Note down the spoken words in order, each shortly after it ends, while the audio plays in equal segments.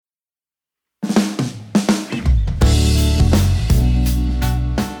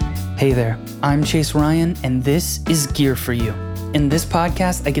Hey there, I'm Chase Ryan, and this is Gear for You. In this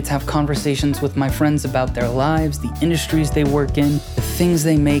podcast, I get to have conversations with my friends about their lives, the industries they work in, the things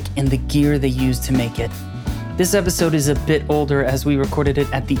they make, and the gear they use to make it. This episode is a bit older as we recorded it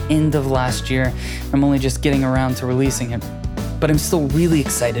at the end of last year. I'm only just getting around to releasing it. But I'm still really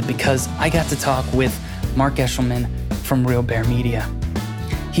excited because I got to talk with Mark Eshleman from Real Bear Media.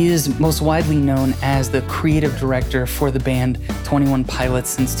 He is most widely known as the creative director for the band 21 Pilots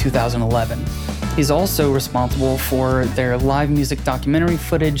since 2011. He's also responsible for their live music documentary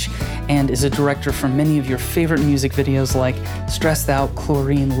footage and is a director for many of your favorite music videos like Stressed Out,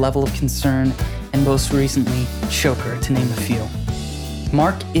 Chlorine, Level of Concern, and most recently, Choker, to name a few.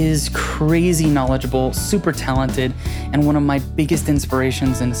 Mark is crazy knowledgeable, super talented, and one of my biggest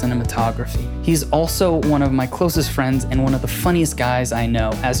inspirations in cinematography. He's also one of my closest friends and one of the funniest guys I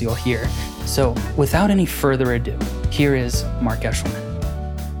know, as you'll hear. So without any further ado, here is Mark Eshleman.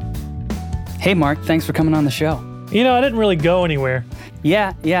 Hey Mark, thanks for coming on the show. You know, I didn't really go anywhere.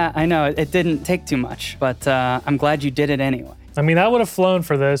 Yeah, I know. It didn't take too much, but I'm glad you did it anyway. I mean, I would have flown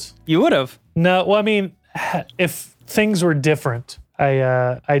for this. You would have? No, well, I mean, if things were different,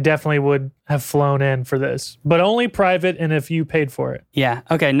 I definitely would have flown in for this, but only private and if you paid for it. Yeah.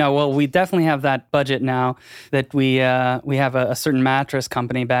 Okay. No. Well, we definitely have that budget now that we have a certain mattress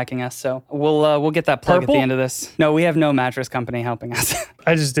company backing us. So we'll get that plug Purple? at the end of this. No, we have no mattress company helping us.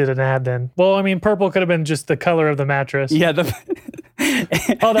 I just did an ad then. Well, I mean, purple could have been just the color of the mattress. Yeah.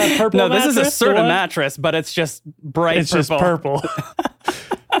 Oh, that purple. No, mattress, this is a certain mattress, but it's just bright. It's purple. just purple.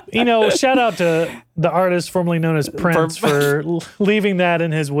 You know, shout out to the artist formerly known as Prince for leaving that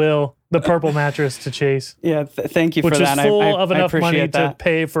in his will, the purple mattress to Chase. Yeah, thank you for that. Which is full of enough money to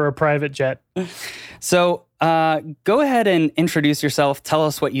pay for a private jet. So go ahead and introduce yourself. Tell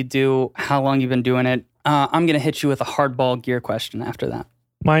us what you do, how long you've been doing it. I'm going to hit you with a hardball gear question after that.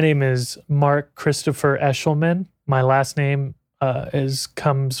 My name is Mark Christopher Eshleman. My last name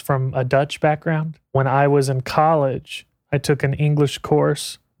comes from a Dutch background. When I was in college, I took an English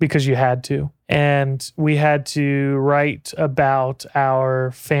course because you had to. And we had to write about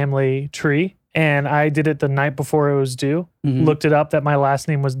our family tree. And I did it the night before it was due. Mm-hmm. Looked it up that my last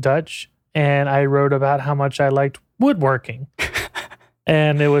name was Dutch. And I wrote about how much I liked woodworking.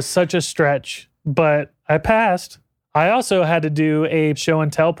 And it was such a stretch, but I passed. I also had to do a show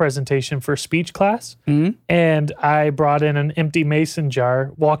and tell presentation for speech class. Mm-hmm. And I brought in an empty mason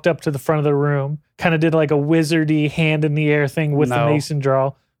jar, walked up to the front of the room, kind of did like a wizardy hand in the air thing with the mason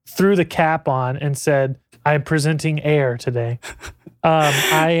jar, threw the cap on and said, I'm presenting air today.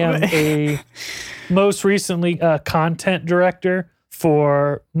 I am a most recently content director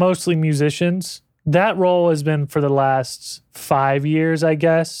for mostly musicians. That role has been for the last 5 years, I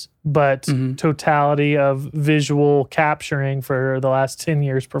guess, but totality of visual capturing for the last 10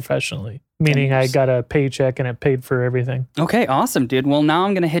 years professionally, meaning I got a paycheck and it paid for everything. Okay, awesome, dude. Well, now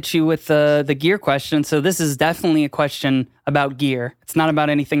I'm going to hit you with the gear question. So this is definitely a question about gear. It's not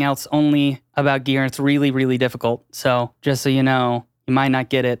about anything else, only about gear. It's really, really difficult. So just so you know, you might not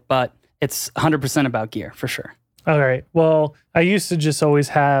get it, but it's 100% about gear for sure. All right. Well, I used to just always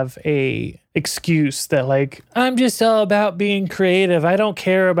have a excuse that like, I'm just all about being creative. I don't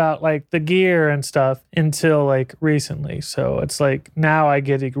care about like the gear and stuff until like recently. So it's like now I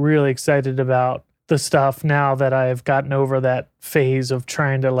get really excited about the stuff now that I've gotten over that phase of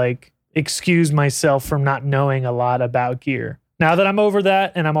trying to like excuse myself from not knowing a lot about gear. Now that I'm over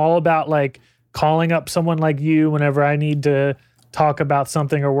that and I'm all about like calling up someone like you whenever I need to talk about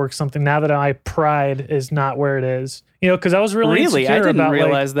something or work something, now that my pride is not where it is. You know, because I was really insecure I didn't about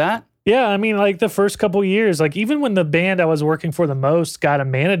realize that. Yeah, I mean, like the first couple years, like even when the band I was working for the most got a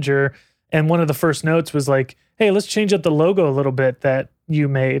manager, and one of the first notes was like, hey, let's change up the logo a little bit that you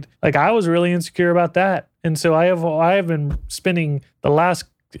made. Like I was really insecure about that. And so I have been spending the last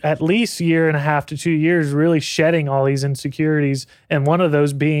at least year and a half to 2 years really shedding all these insecurities. And one of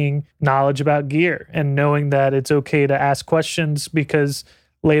those being knowledge about gear and knowing that it's okay to ask questions because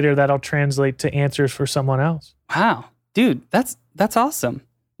later that'll translate to answers for someone else. Wow, dude, that's awesome.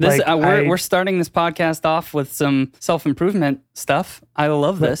 This we're starting this podcast off with some self-improvement stuff. I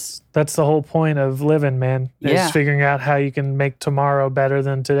love this. That's the whole point of living, man. Is figuring out how you can make tomorrow better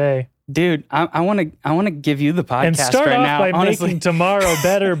than today. Dude, I want to give you the podcast and start right off now. by making tomorrow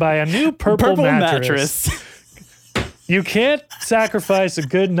better by a new purple mattress. You can't sacrifice a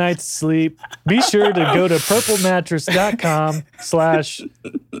good night's sleep. Be sure to go to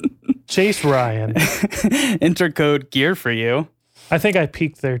purplemattress.com/Chase Ryan. Enter code gear for you. I think I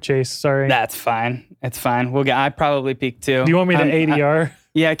peaked there, Chase. Sorry. That's fine. It's fine. I probably peaked too. Do you want me to ADR?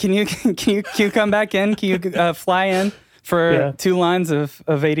 Yeah. Can you come back in? Can you fly in for 2 lines of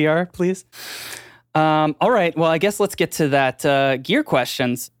ADR, please. All right. Well, I guess let's get to that gear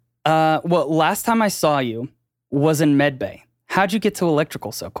questions. Well, last time I saw you was in medbay. How'd you get to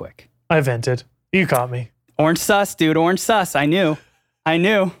electrical so quick? I vented. You caught me. Orange sus, dude. Orange sus. I knew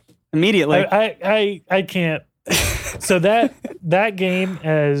immediately. I can't. So that game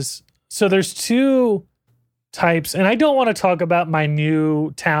so there's 2 types, and I don't want to talk about my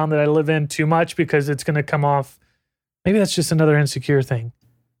new town that I live in too much because it's going to come off. Maybe that's just another insecure thing.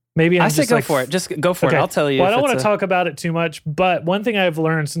 Maybe I say go for it. Just go for it. I'll tell you. Well, I don't want to talk about it too much, but one thing I've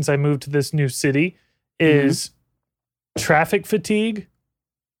learned since I moved to this new city is traffic fatigue,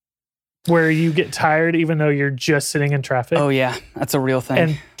 where you get tired even though you're just sitting in traffic. Oh yeah, that's a real thing.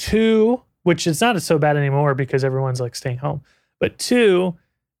 And 2, which is not so bad anymore because everyone's like staying home, but 2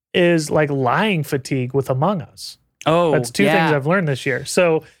 is like lying fatigue with Among Us. Oh, that's 2 things I've learned this year.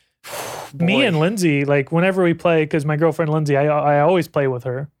 So me and Lindsay, like whenever we play, because my girlfriend Lindsay, I always play with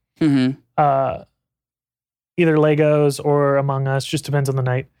her. Either Legos or Among Us, just depends on the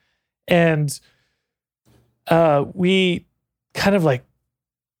night. And we kind of like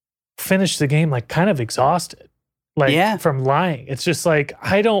finished the game like kind of exhausted. Like from lying. It's just like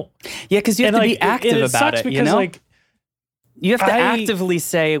I don't. Yeah, because you have to be active about it. Because like you have to actively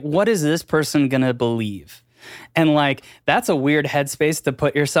say, what is this person gonna believe? And like that's a weird headspace to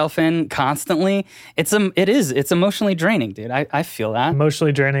put yourself in constantly. It's emotionally draining, dude. I feel that.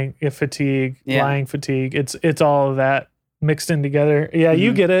 Emotionally draining, fatigue, lying fatigue. It's all of that mixed in together. Yeah,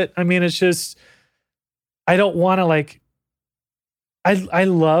 you get it. I mean, it's just I don't want to like I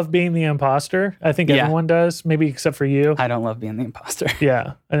love being the imposter. I think everyone does, maybe except for you. I don't love being the imposter.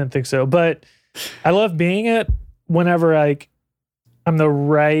 Yeah, I didn't think so. But I love being it whenever like I'm the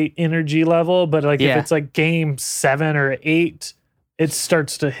right energy level, but like if it's like game 7 or 8, it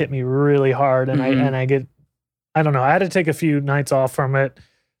starts to hit me really hard, and I get, I don't know. I had to take a few nights off from it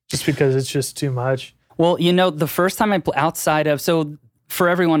just because it's just too much. Well, the first time I outside of for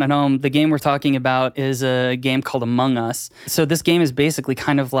everyone at home, the game we're talking about is a game called Among Us. So this game is basically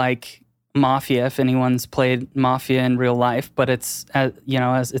kind of like Mafia, if anyone's played Mafia in real life, but it's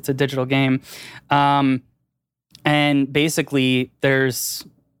it's a digital game. And basically, there's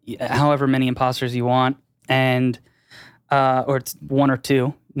however many imposters you want, and or it's 1 or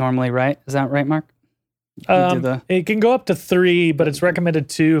 2 normally, right? Is that right, Mark? It can go up to 3, but it's recommended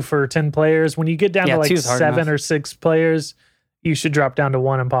 2 for 10 players. When you get down to like 7 or 6 players, you should drop down to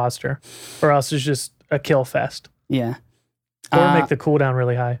 1 imposter, or else it's just a kill fest. Yeah, or make the cooldown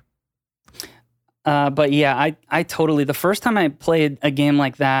really high. But yeah, I totally. The first time I played a game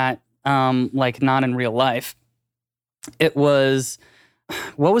like that, like not in real life. It was,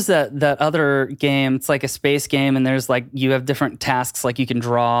 what was that other game? It's like a space game, and there's like, you have different tasks, like you can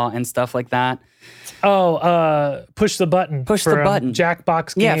draw and stuff like that. Oh, push the button. Push the button.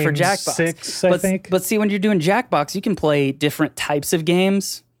 Jackbox game. Yeah, for Jackbox. 6, I think. But see, when you're doing Jackbox, you can play different types of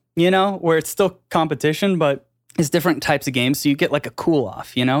games, where it's still competition, but it's different types of games. So you get like a cool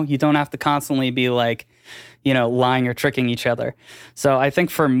off, you don't have to constantly be like, lying or tricking each other. So I think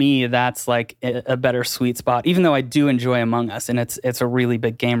for me, that's like a better sweet spot, even though I do enjoy Among Us, and it's a really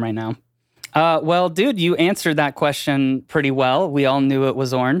big game right now. Well, dude, you answered that question pretty well. We all knew it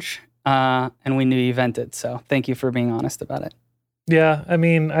was orange, and we knew you vented. So thank you for being honest about it. Yeah, I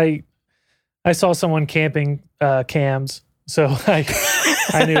mean, I saw someone camping cams, so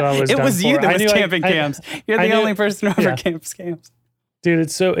I knew I was. It done was for. You that was camping cams. You're the only person who ever camps cams. Dude,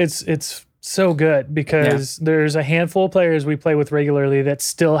 it's so good because there's a handful of players we play with regularly that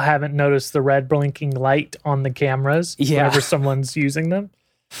still haven't noticed the red blinking light on the cameras whenever someone's using them.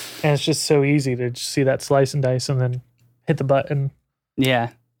 And it's just so easy to just see that slice and dice and then hit the button. Yeah,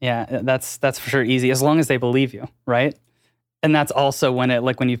 that's for sure easy, as long as they believe you, right? And that's also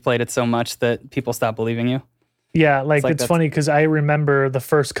when you've played it so much that people stop believing you. Yeah, it's funny because I remember the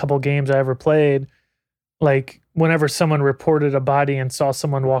first couple games I ever played, like whenever someone reported a body and saw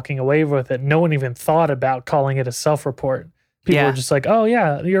someone walking away with it, no one even thought about calling it a self-report. People were just like, oh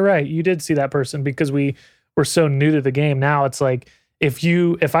yeah, you're right. You did see that person, because we were so new to the game. Now it's like,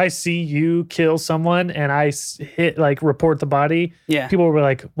 if I see you kill someone and I report the body, people will be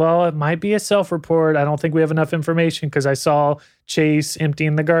like, well, it might be a self-report. I don't think we have enough information because I saw Chase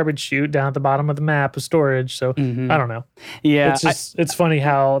emptying the garbage chute down at the bottom of the map of storage. So I don't know. Yeah. It's funny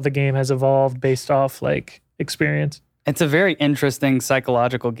how the game has evolved based off experience. It's a very interesting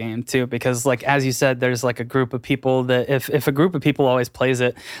psychological game too, because as you said, there's a group of people that if a group of people always plays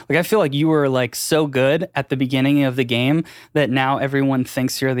it, I feel like you were so good at the beginning of the game that now everyone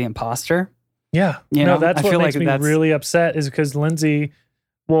thinks you're the imposter. Yeah. That's what makes me really upset, is because Lindsay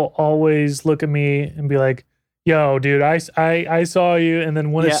will always look at me and be like, yo, dude, I saw you. And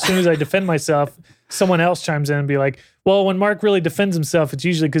then as soon as I defend myself, someone else chimes in and be like, well, when Mark really defends himself, it's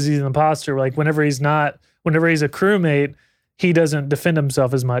usually because he's an imposter. Like whenever he's a crewmate, he doesn't defend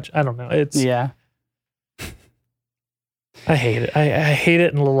himself as much. I don't know. I hate it. I hate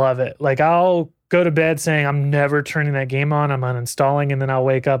it and love it. Like I'll go to bed saying I'm never turning that game on. I'm uninstalling. And then I'll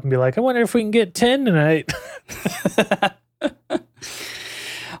wake up and be like, I wonder if we can get 10 tonight.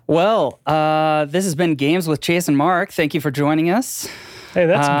 Well, this has been Games with Chase and Mark. Thank you for joining us. Hey,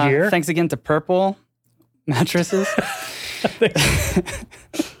 that's gear. Thanks again to Purple Mattresses.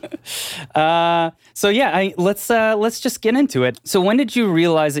 So yeah, let's just get into it. So when did you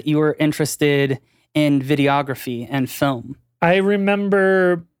realize that you were interested in videography and film? I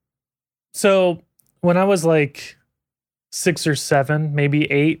remember, so when I was like 6 or 7, maybe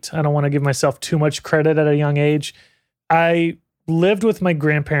 8, I don't want to give myself too much credit at a young age. I lived with my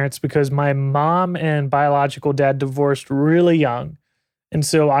grandparents because my mom and biological dad divorced really young. And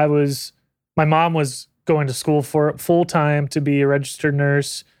so my mom was going to school for full time to be a registered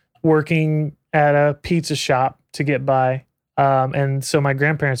nurse, working at a pizza shop to get by. And so my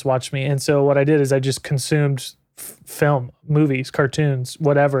grandparents watched me. And so what I did is I just consumed film, movies, cartoons,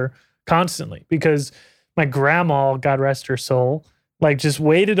 whatever, constantly, because my grandma, God rest her soul, like just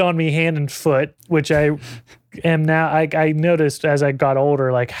waited on me hand and foot, which I am now. I noticed as I got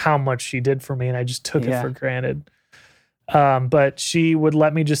older, like how much she did for me, and I just took it for granted. But she would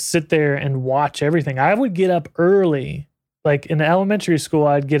let me just sit there and watch everything. I would get up early. Like in elementary school,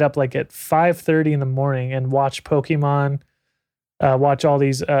 I'd get up like at 5:30 in the morning and watch Pokemon, watch all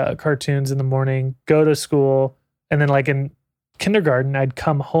these cartoons in the morning, go to school. And then like in kindergarten, I'd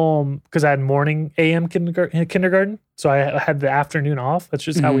come home because I had morning AM kindergarten. So I had the afternoon off. That's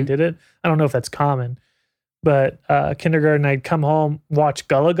just how we did it. I don't know if that's common. But kindergarten, I'd come home, watch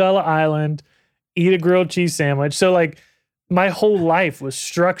Gullah Gullah Island, eat a grilled cheese sandwich. So like my whole life was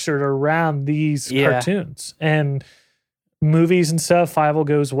structured around these cartoons and movies and stuff. Fievel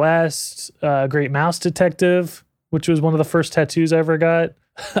Goes West, Great Mouse Detective, which was one of the first tattoos I ever got.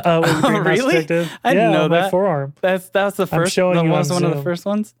 Was Great Mouse Detective. I didn't know that. My forearm. That's the first. I'm showing that you was on one of Zoom. the first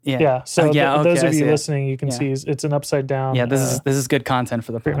ones. Yeah. So okay, those of you it. listening, you can see it's an upside down. Yeah, this is good content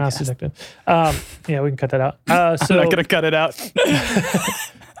for the Great podcast. Mouse Detective. Yeah, we can cut that out. So I'm not gonna cut it out.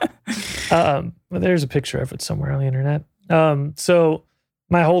 There's a picture of it somewhere on the internet. So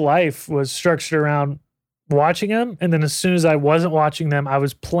my whole life was structured around watching them, and then as soon as I wasn't watching them, I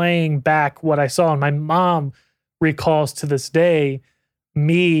was playing back what I saw. And my mom recalls to this day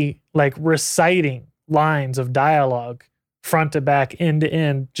me like reciting lines of dialogue front to back, end to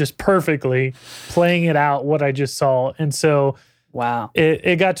end, just perfectly playing it out what I just saw. And so wow,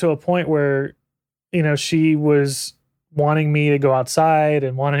 it got to a point where, she was wanting me to go outside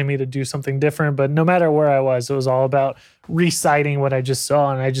and wanting me to do something different. But no matter where I was, it was all about reciting what I just saw.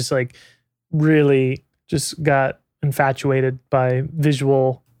 And I just like really just got infatuated by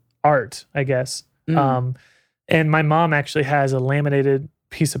visual art, I guess. And my mom actually has a laminated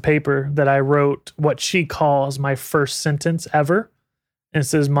piece of paper that I wrote what she calls my first sentence ever. And it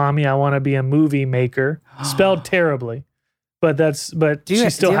says, "Mommy, I want to be a movie maker." Spelled terribly. But she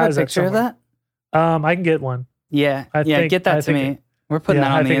still has a picture of that? I can get one. Yeah. Get that to me. We're putting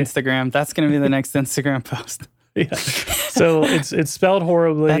that on the Instagram. That's going to be the next Instagram post. Yeah. So it's spelled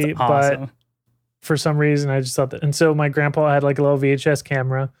horribly, That's awesome. But for some reason I just thought that. And so my grandpa had like a little VHS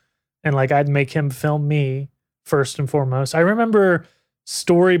camera, and like I'd make him film me first and foremost. I remember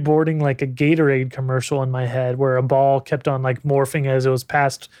storyboarding like a Gatorade commercial in my head where a ball kept on like morphing as it was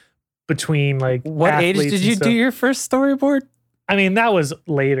passed between like what age did you do your first storyboard? I mean, that was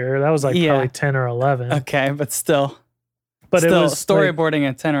later. That was like probably 10 or 11. Okay, but still it was storyboarding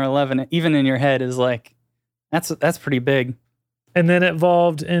at 10 or 11, even in your head, is like, that's pretty big. And then it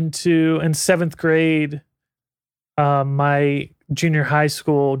evolved into, in 7th grade, my junior high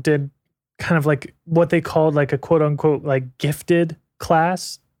school did kind of like what they called like a quote unquote like gifted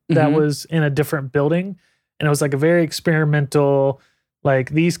class that was in a different building. And it was like a very experimental,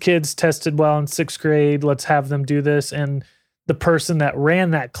 like these kids tested well in 6th grade, let's have them do this. And the person that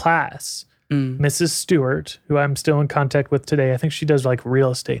ran that class, Mrs. Stewart, who I'm still in contact with today, I think she does like real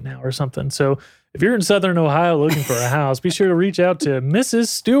estate now or something. So if you're in Southern Ohio looking for a house, be sure to reach out to Mrs.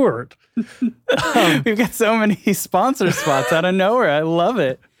 Stewart. We've got so many sponsor spots out of nowhere. I love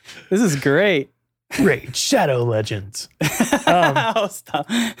it. This is great. Great Shadow Legends. Stop.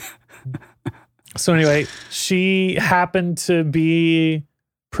 So anyway, she happened to be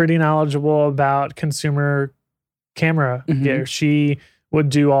pretty knowledgeable about consumer camera gear. She would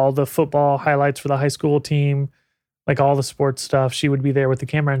do all the football highlights for the high school team, like all the sports stuff. She would be there with the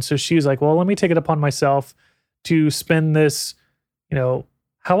camera. And so she was like, well, let me take it upon myself to spend this,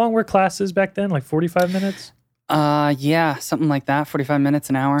 how long were classes back then? Like 45 minutes? Yeah, something like that. 45 minutes,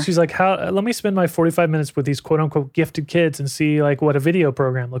 an hour. She's like, let me spend my 45 minutes with these quote unquote gifted kids and see like what a video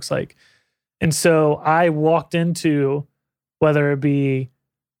program looks like. And so I walked into, whether it be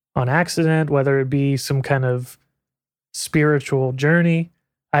on accident, whether it be some kind of spiritual journey,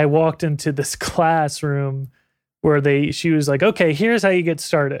 I walked into this classroom where she was like, okay, here's how you get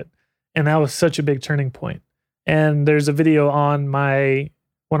started. And that was such a big turning point. And there's a video on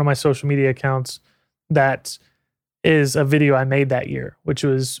one of my social media accounts that is a video I made that year, which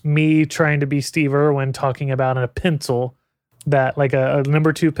was me trying to be Steve Irwin talking about a pencil that like a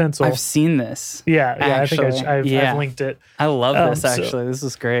number 2 pencil. I've seen this. Yeah. I think I've linked it. I love this actually. This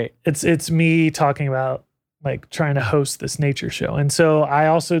is great. It's me talking about like trying to host this nature show. And so I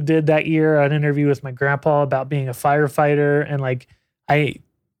also did that year an interview with my grandpa about being a firefighter. And like I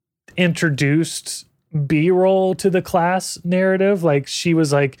introduced B-roll to the class narrative. Like she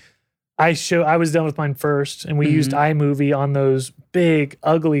was like, I was done with mine first, and we used iMovie on those big,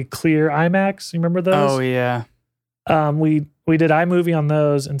 ugly, clear iMacs. You remember those? Oh yeah. We did iMovie on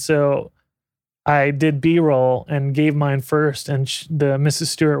those, and so I did B-roll and gave mine first, and the Mrs.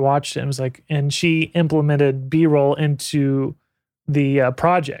 Stewart watched it and was like, and she implemented B-roll into the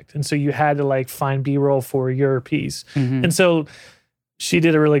project, and so you had to like find B-roll for your piece, and so she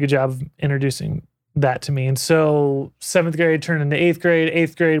did a really good job of introducing that to me. And so 7th grade turned into 8th grade.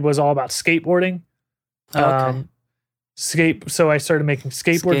 8th grade was all about skateboarding. Okay. So I started making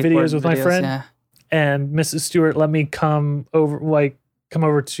skateboard videos with my friend. Yeah. And Mrs. Stewart let me come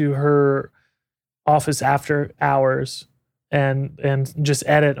over to her office after hours and just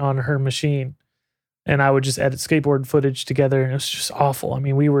edit on her machine. And I would just edit skateboard footage together, and it was just awful. I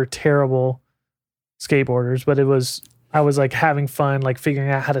mean, we were terrible skateboarders, but I was like having fun, like figuring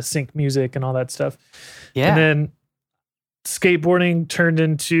out how to sync music and all that stuff. Yeah. And then skateboarding turned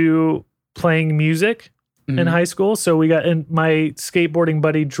into playing music in high school. So my skateboarding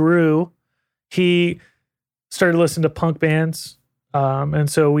buddy, Drew, he started listening to punk bands. And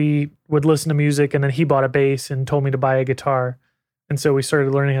so we would listen to music, and then he bought a bass and told me to buy a guitar. And so we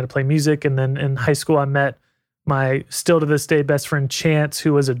started learning how to play music. And then in high school, I met my still to this day best friend, Chance,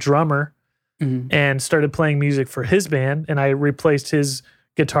 who was a drummer. And started playing music for his band, and I replaced his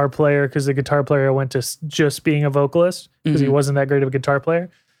guitar player because the guitar player went to just being a vocalist because he wasn't that great of a guitar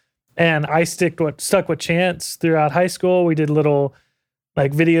player. And I stuck with Chance throughout high school. We did little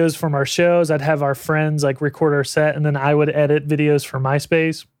like videos from our shows. I'd have our friends like record our set, and then I would edit videos for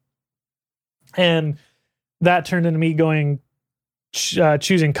MySpace. And that turned into me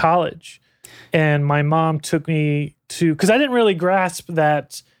choosing college. And my mom took me because I didn't really grasp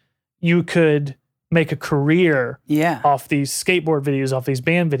that you could make a career off these skateboard videos, off these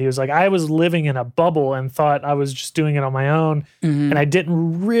band videos. Like I was living in a bubble and thought I was just doing it on my own. And I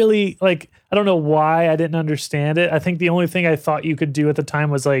didn't really I don't know why I didn't understand it. I think the only thing I thought you could do at the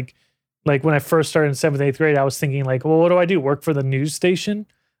time was like when I first started in 7th, 8th grade, I was thinking like, well, what do I do? Work for the news station?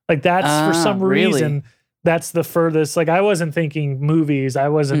 Like that's for some reason, that's the furthest. Like I wasn't thinking movies. I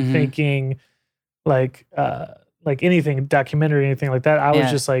wasn't thinking like anything, documentary, anything like that. I was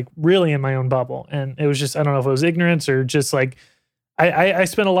just like really in my own bubble. And it was just, I don't know if it was ignorance or just like, I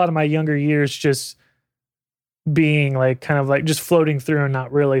spent a lot of my younger years just being like, kind of like just floating through and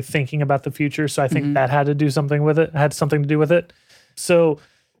not really thinking about the future. So I think that had something to do with it. So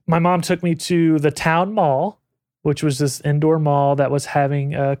my mom took me to the town mall, which was this indoor mall that was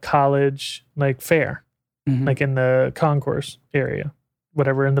having a college like fair, like in the concourse area,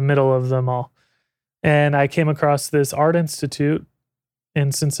 whatever, in the middle of the mall. And I came across this art institute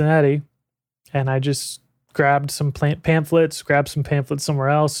in Cincinnati, and I just grabbed some pamphlets somewhere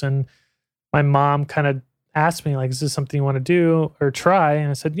else. And my mom kind of asked me, like, is this something you want to do or try?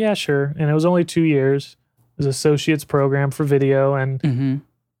 And I said, yeah, sure. And it was only 2 years. It was an associate's program for video. And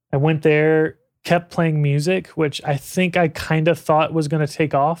I went there, kept playing music, which I think I kind of thought was going to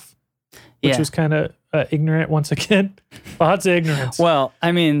take off, which was kind of ignorant once again. Lots of ignorance. Well,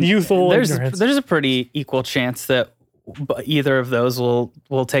 I mean, youthful ignorance. There's a pretty equal chance that either of those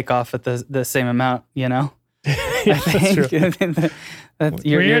will take off at the same amount, you know? Yeah, that's true. When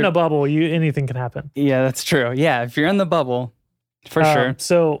you're in a bubble, anything can happen. Yeah, that's true. Yeah, if you're in the bubble, for sure.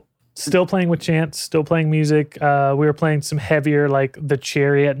 So still playing with Chance, still playing music. We were playing some heavier, like the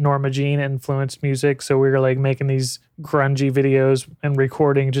Chariot, Norma Jean influenced music. So we were like making these grungy videos and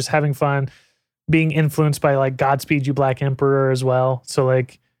recording, just having fun, being influenced by like Godspeed You Black Emperor as well. So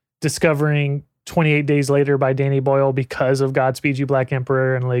like discovering 28 Days Later by Danny Boyle because of Godspeed You Black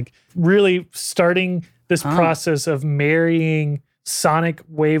Emperor, and like really starting this process of marrying sonic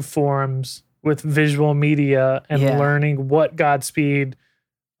waveforms with visual media and learning what Godspeed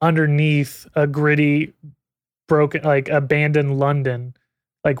underneath a gritty, broken, like abandoned London,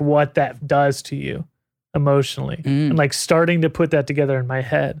 like what that does to you emotionally, and like starting to put that together in my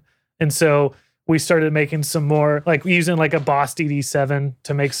head. And so we started making some more, like using like a Boss DD7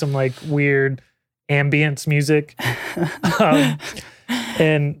 to make some like weird ambience music.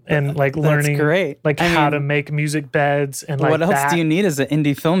 And like learning like how to make music beds and like what else do you need as an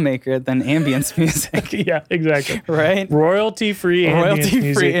indie filmmaker than ambience music? Yeah, exactly. Right? Royalty-free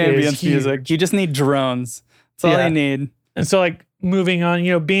ambience music. You just need drones. That's all you need. And so like moving on,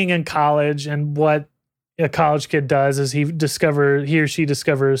 you know, being in college and what a college kid does is he or she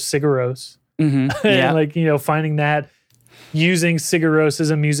discovers Sigur Rós. Mm-hmm. And like, you know, finding that, using Sigur Rós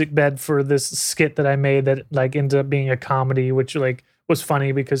as a music bed for this skit that I made that like ended up being a comedy, which like was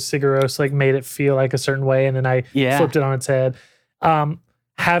funny because Sigur Rós like made it feel like a certain way, and then I flipped it on its head.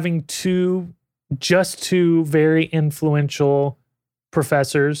 Having two very influential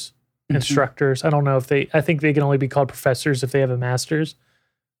professors, instructors. I don't know if I think they can only be called professors if they have a master's,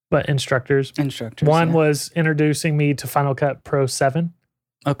 but instructors. One was introducing me to Final Cut Pro 7.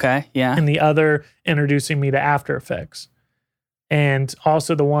 Okay, yeah. And the other introducing me to After Effects. And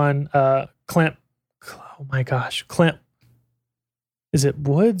also the one, Clint, is it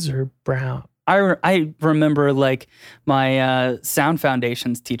Woods or Brown? I remember like my sound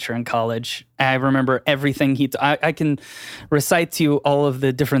foundations teacher in college. I remember everything I can recite to you all of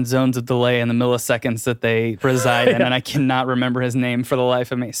the different zones of delay and the milliseconds that they reside in, and I cannot remember his name for the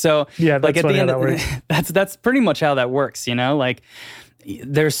life of me. So yeah, that's like at the end, that works. that's pretty much how that works, you know? Like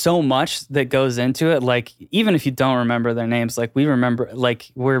there's so much that goes into it. Like even if you don't remember their names, like we remember,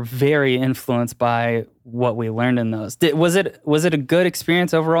 like we're very influenced by what we learned in those. Was it a good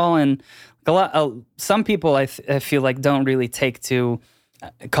experience overall? And some people I feel like don't really take to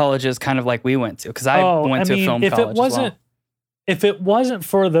colleges kind of like we went to, because I went to a film college as well. If it wasn't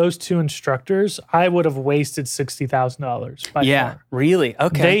for those two instructors, I would have wasted $60,000 by far. Really?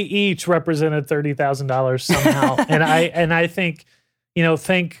 Okay. They each represented $30,000 somehow. and I think, you know,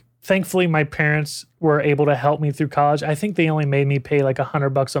 thankfully my parents were able to help me through college. I think they only made me pay like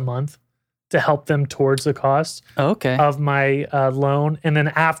 $100 a month to help them towards the cost of my loan. And then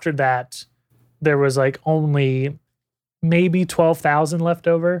after that, there was like only maybe $12,000 left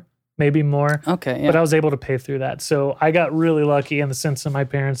over, maybe more. Okay, yeah. But I was able to pay through that. So I got really lucky in the sense that my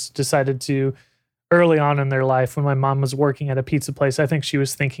parents decided to, early on in their life, when my mom was working at a pizza place, I think she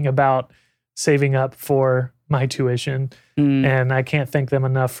was thinking about saving up for my tuition. And I can't thank them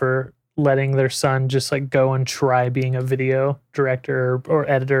enough for letting their son just like go and try being a video director or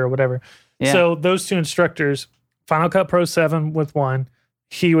editor or whatever. Yeah. So those two instructors, Final Cut Pro 7 with one,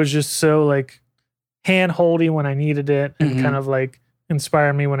 he was just so like hand-holdy when I needed it and kind of like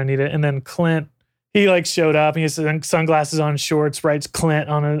inspired me when I needed it. And then Clint, he like showed up, he has sunglasses on, shorts, writes Clint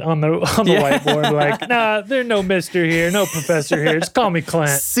on the whiteboard, like, nah, there's no mister here, no professor here, just call me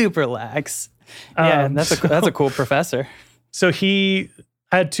Clint. Super lax. Yeah, that's a cool professor. So I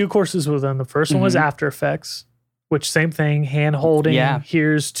had two courses with him. The first one was After Effects, which same thing, hand holding. Yeah.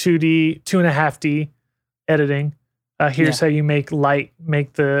 Here's 2D, 2.5D editing. Here's how you make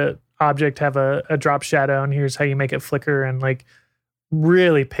the object have a drop shadow, and here's how you make it flicker, and like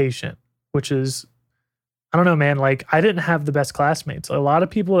really patient, which is, I don't know, man, like I didn't have the best classmates. A lot of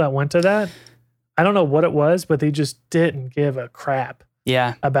people that went to that, I don't know what it was, but they just didn't give a crap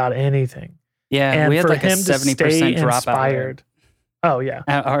about anything. Yeah, and we had for like him a to 70% stay dropout inspired. Oh yeah,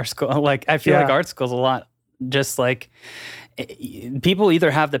 at our school. Like I feel like art school's a lot just like people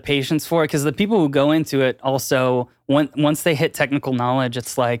either have the patience for it, because the people who go into it also once they hit technical knowledge,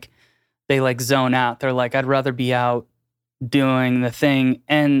 it's like they like zone out. They're like, I'd rather be out doing the thing,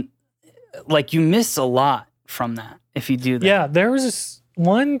 and like you miss a lot from that if you do that. Yeah, there was this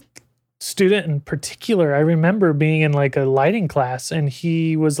one student in particular. I remember being in like a lighting class, and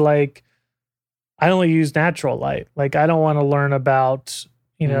he was like, I only use natural light. Like, I don't want to learn about,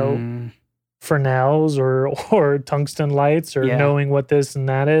 you know, Fresnels or tungsten lights or knowing what this and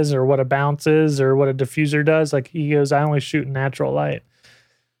that is or what a bounce is or what a diffuser does. Like, he goes, I only shoot natural light.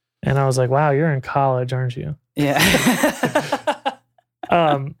 And I was like, wow, you're in college, aren't you? Yeah.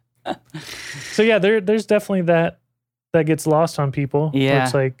 So yeah, there's definitely that gets lost on people. Yeah.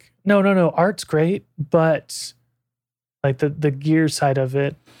 It's like, no, art's great, but like the gear side of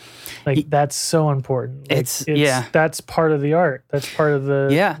it, like that's so important. Like, it's that's part of the art. That's part of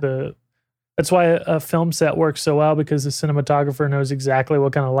the that's why a film set works so well, because the cinematographer knows exactly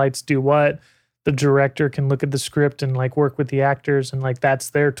what kind of lights do what. The director can look at the script and like work with the actors, and like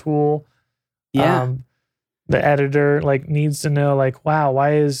that's their tool. Yeah. The editor like needs to know like, wow,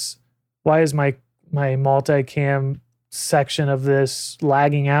 why is why is my multicam section of this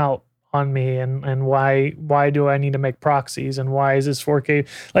lagging out on me, and why do I need to make proxies, and why is this 4K?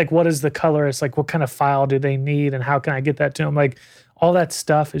 Like, what is the colorist? Like, what kind of file do they need, and how can I get that to them? Like, all that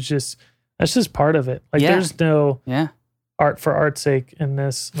stuff is that's just part of it. Like, there's no art for art's sake in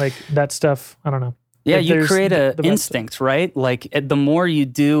this. Like, that stuff, I don't know. Yeah, you create an instinct, right? Like, the more you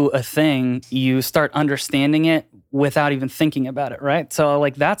do a thing, you start understanding it without even thinking about it, right? So,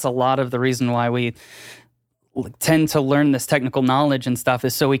 like, that's a lot of the reason why we tend to learn this technical knowledge and stuff,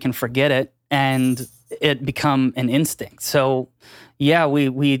 is so we can forget it and it become an instinct. So, yeah,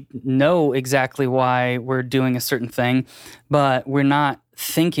 we know exactly why we're doing a certain thing, but we're not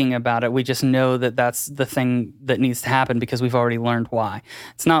thinking about it. We just know that that's the thing that needs to happen because we've already learned why.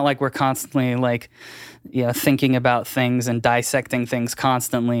 It's not like we're constantly thinking about things and dissecting things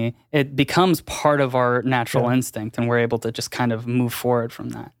constantly. It becomes part of our natural instinct, and we're able to just kind of move forward from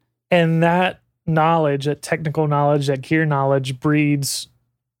that. And that knowledge, that technical knowledge, that gear knowledge breeds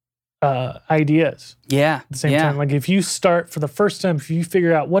ideas. Yeah. At the same time, like, if you start for the first time, if you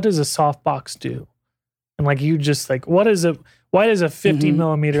figure out what does a softbox do, and like you just like, why does a 50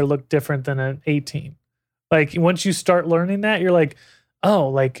 millimeter look different than an 18? Like, once you start learning that, you're like, oh,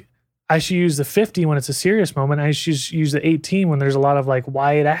 like, I should use the 50 when it's a serious moment. I should use the 18 when there's a lot of like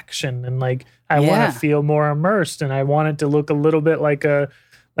wide action, and like I want to feel more immersed, and I want it to look a little bit like a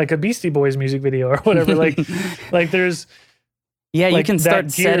Beastie Boys music video or whatever. like there's you can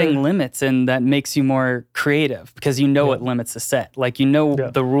start setting limits, and that makes you more creative because you know what limits to set. Like, you know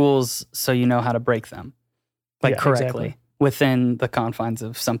the rules, so you know how to break them correctly within the confines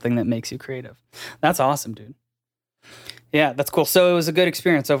of something that makes you creative. That's awesome, dude. Yeah, that's cool. So it was a good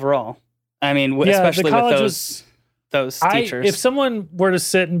experience overall. I mean, especially with those teachers. If someone were to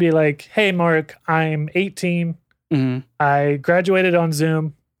sit and be like, "Hey, Mark, I'm 18. I graduated on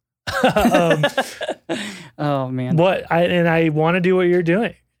Zoom. Oh man, I want to do what you're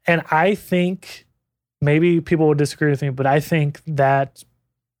doing." And I think maybe people will disagree with me, but I think that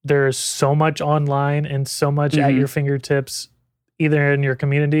there's so much online and so much at your fingertips, either in your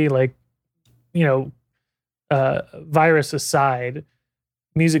community, like, virus aside,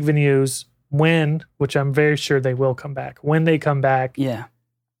 music venues, which I'm very sure they will come back. When they come back,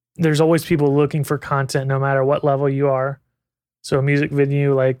 there's always people looking for content no matter what level you are. So a music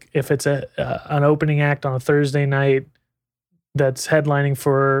venue, like if it's an opening act on a Thursday night that's headlining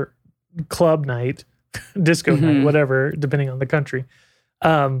for club night, disco night, whatever, depending on the country,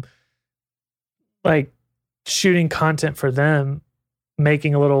 like shooting content for them,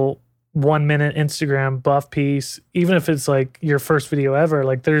 making a little 1 minute Instagram buff piece, even if it's like your first video ever,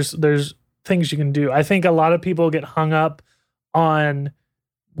 like there's things you can do. I think a lot of people get hung up on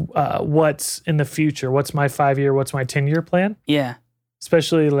what's in the future. What's my 5-year, what's my 10-year plan? Yeah.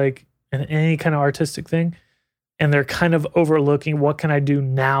 Especially like in any kind of artistic thing. And they're kind of overlooking, what can I do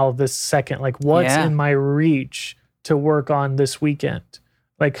now this second? Like, what's in my reach to work on this weekend?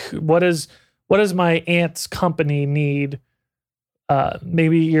 Like, what does my aunt's company need?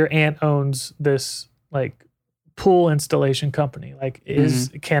 Maybe your aunt owns this like pool installation company. Like,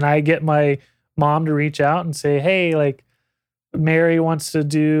 can I get my mom to reach out and say, "Hey, like, Mary wants to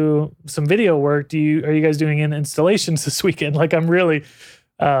do some video work. Are you guys doing installations this weekend?" Like, I'm really,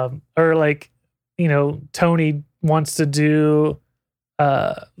 or like, Tony wants to do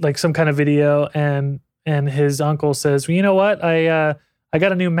like some kind of video, and his uncle says, "Well, you know what? I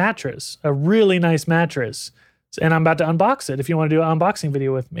got a new mattress, a really nice mattress, and I'm about to unbox it. If you want to do an unboxing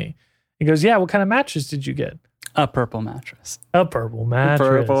video with me." He goes, "Yeah, what kind of mattress did you get?" A purple mattress. A purple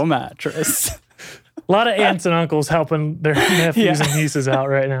mattress. Purple mattress. A lot of aunts and uncles helping their nephews and nieces out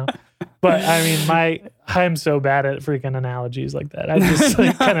right now. But I mean, I'm so bad at freaking analogies like that. I just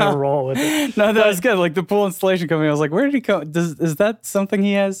kind of roll with it. No, that was good. Like the pool installation company, I was like, where did he go? Is that something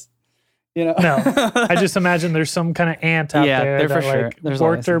he has? No, I just imagine there's some kind of aunt out there that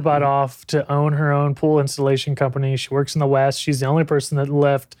worked her butt off to own her own pool installation company. She works in the West. She's the only person that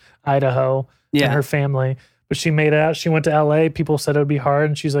left Idaho and her family. But she made it out. She went to LA. People said it would be hard.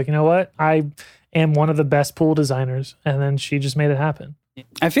 And she's like, "You know what? I am one of the best pool designers." And then she just made it happen.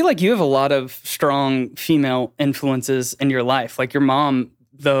 I feel like you have a lot of strong female influences in your life. Like your mom,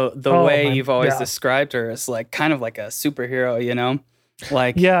 the way you've always described her is like kind of like a superhero,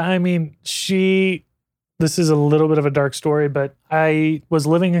 Like, yeah, I mean, this is a little bit of a dark story, but I was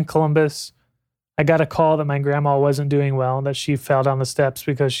living in Columbus. I got a call that my grandma wasn't doing well, that she fell down the steps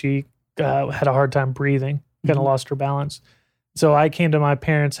because she had a hard time breathing, kind of lost her balance. So I came to my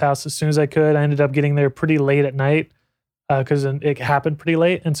parents' house as soon as I could. I ended up getting there pretty late at night because it happened pretty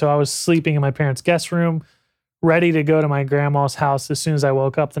late. And so I was sleeping in my parents' guest room ready to go to my grandma's house as soon as I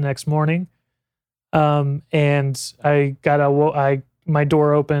woke up the next morning. And my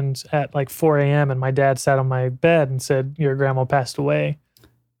door opened at like 4 a.m. and my dad sat on my bed and said, "Your grandma passed away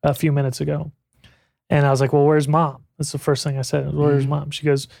a few minutes ago." And I was like, "Well, where's mom?" That's the first thing I said. "Where's mom?" She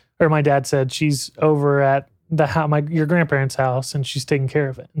goes, or my dad said, "She's over at the house, your grandparents' house, and she's taking care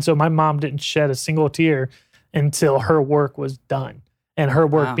of it." And so my mom didn't shed a single tear until her work was done. And her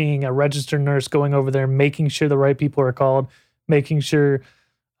work being a registered nurse, going over there, making sure the right people are called, making sure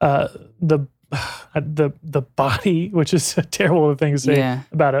the body, which is a terrible thing to say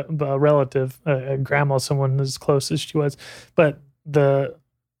about a relative, a grandma, someone as close as she was, but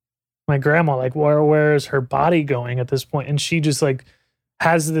my grandma, like, where is her body going at this point? And she just like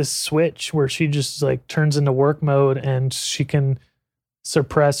has this switch where she just like turns into work mode and she can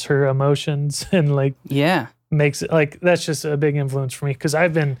suppress her emotions and like makes it like, that's just a big influence for me. Cause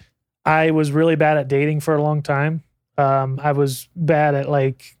I was really bad at dating for a long time. I was bad at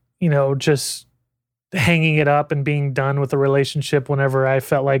like, just hanging it up and being done with a relationship whenever I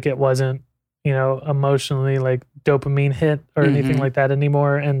felt like it wasn't, emotionally like dopamine hit or anything like that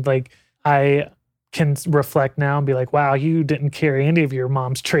anymore. And like, I can reflect now and be like, wow, you didn't carry any of your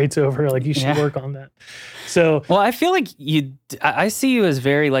mom's traits over. Like you should work on that. So, well, I feel like I see you as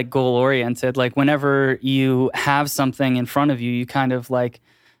very like goal oriented. Like whenever you have something in front of you, you kind of like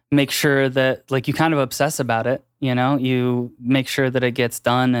make sure that like you kind of obsess about it. You make sure that it gets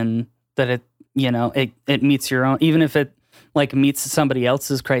done and that it, it meets your own, even if it like meets somebody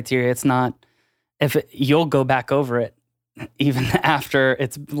else's criteria, it's not, you'll go back over it even after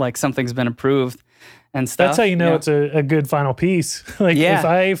it's like something's been approved and stuff. That's how you know it's a good final piece. Like if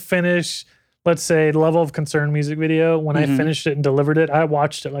I finish, let's say, the Level of Concern music video, when I finished it and delivered it, I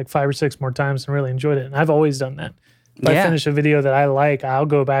watched it like 5 or 6 more times and really enjoyed it. And I've always done that. If I finish a video that I like, I'll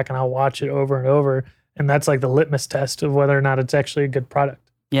go back and I'll watch it over and over. And that's like the litmus test of whether or not it's actually a good product.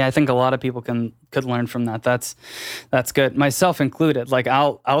 Yeah, I think a lot of people could learn from that. That's good, myself included. Like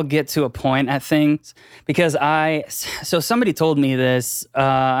I'll get to a point at things because so somebody told me this.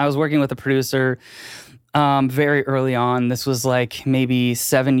 I was working with a producer very early on. This was like maybe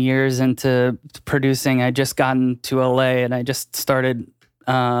 7 years into producing. I just gotten to LA and I just started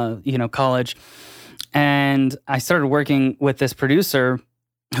college, and I started working with this producer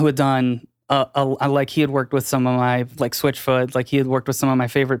who had done. Like he had worked with some of my like Switchfoot, like he had worked with some of my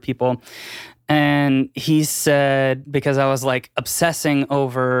favorite people. And he said, because I was like obsessing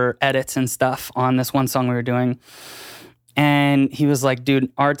over edits and stuff on this one song we were doing. And he was like, dude,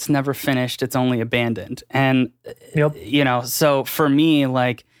 art's never finished. It's only abandoned. And, so for me,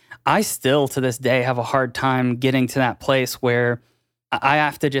 like I still to this day have a hard time getting to that place where I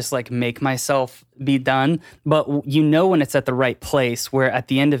have to just like make myself be done. But when it's at the right place where at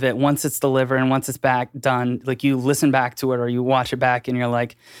the end of it, once it's delivered and once it's done, like you listen back to it or you watch it back and you're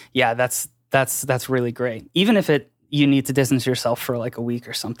like, yeah, that's really great. Even if you need to distance yourself for like a week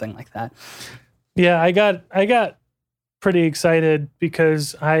or something like that. Yeah, I got pretty excited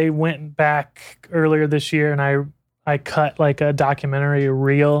because I went back earlier this year and I cut like a documentary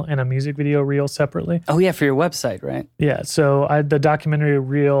reel and a music video reel separately. Oh yeah, for your website, right? Yeah, so the documentary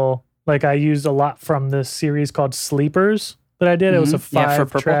reel, like I used a lot from this series called Sleepers that I did. It was a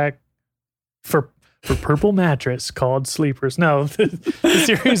 5-track for Purple Mattress called Sleepers. No, the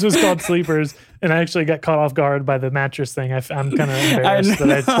series was called Sleepers, and I actually got caught off guard by the mattress thing. I'm kind of embarrassed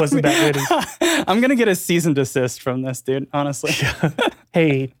that I wasn't that witty. I'm gonna get a cease and desist from this, dude. Honestly.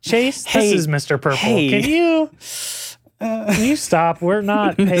 Hey, Chase, this is Mr. Purple. Can you stop? We're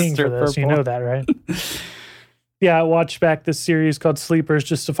not paying for this. Purple. You know that, right? Yeah, I watched back this series called Sleepers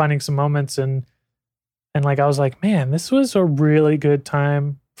just to finding some moments, and like I was like, man, this was a really good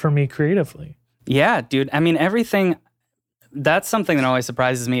time for me creatively. Yeah, dude. I mean, everything. That's something that always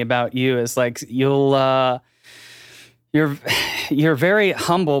surprises me about you is like you're very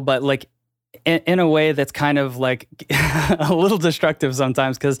humble, but like in a way that's kind of like a little destructive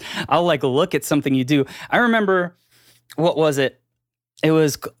sometimes because I'll like look at something you do. I remember, what was it? It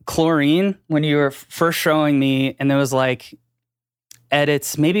was Chlorine when you were first showing me, and there was like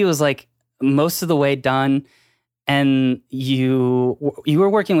edits. Maybe it was like most of the way done. And you were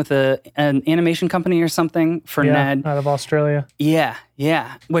working with an animation company or something for Ned. Out of Australia. Yeah,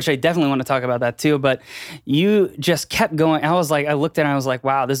 which I definitely want to talk about that too. But you just kept going. I looked at it and I was like,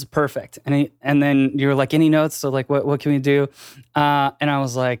 wow, this is perfect. And then you were like, any notes? So like, what can we do? And I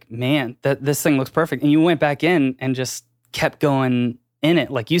was like, man, this thing looks perfect. And you went back in and just kept going in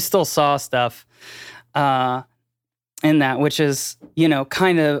it. Like you still saw stuff in that, which is,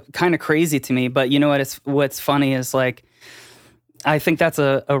 kind of crazy to me. But you know what? What's funny is like, I think that's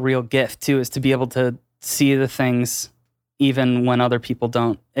a real gift too, is to be able to see the things even when other people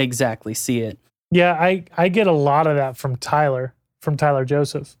don't exactly see it. Yeah, I get a lot of that from Tyler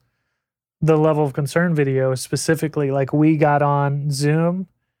Joseph. The level of concern video specifically, like we got on Zoom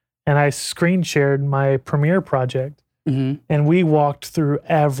and I screen shared my Premiere project and we walked through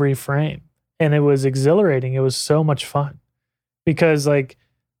every frame and it was exhilarating. It was so much fun because like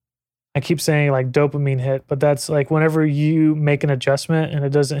I keep saying like dopamine hit, but that's like whenever you make an adjustment and it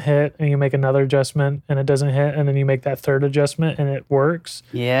doesn't hit and you make another adjustment and it doesn't hit and then you make that third adjustment and it works.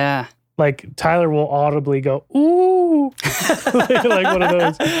 Yeah. Like Tyler will audibly go, ooh, like one of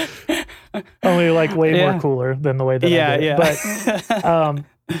those. Only like way more cooler than the way that I did it. But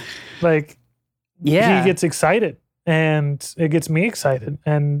like he gets excited and it gets me excited.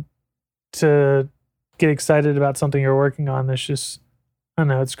 And to get excited about something you're working on, that's just, I don't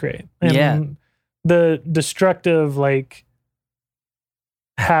know, it's great. And the destructive like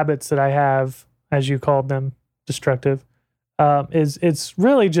habits that I have, as you called them, destructive, it's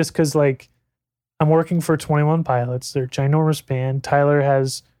really just because like I'm working for 21 Pilots. They're a ginormous band. Tyler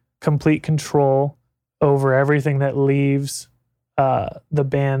has complete control over everything that leaves the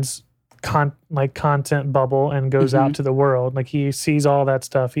band's content bubble and goes out to the world. Like he sees all that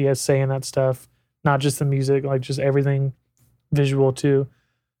stuff. He has say in that stuff, not just the music, like just everything visual too.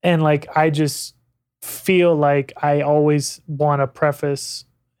 And like I just feel like I always want to preface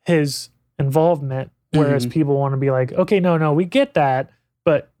his involvement, whereas people want to be like, okay, no, we get that.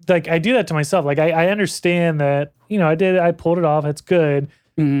 But like I do that to myself. Like I understand that, you know, I pulled it off. It's good.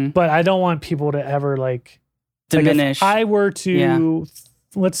 But I don't want people to ever like diminish. Like if I were to,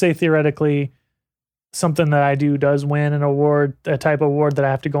 let's say theoretically, something that I do does win an award, a type of award that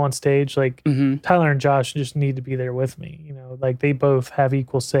I have to go on stage, like Tyler and Josh just need to be there with me. You know, like they both have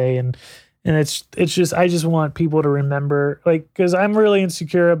equal say, and it's just I just want people to remember, like, because I'm really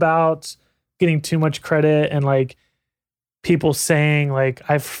insecure about getting too much credit and like people saying like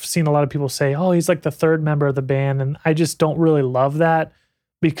I've seen a lot of people say, oh, he's like the third member of the band, and I just don't really love that.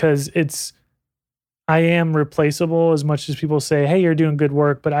 Because I am replaceable as much as people say, hey, you're doing good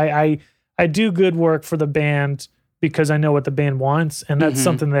work. But I do good work for the band because I know what the band wants. And that's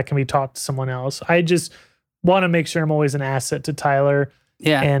something that can be taught to someone else. I just want to make sure I'm always an asset to Tyler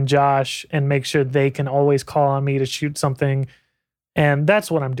and Josh and make sure they can always call on me to shoot something. And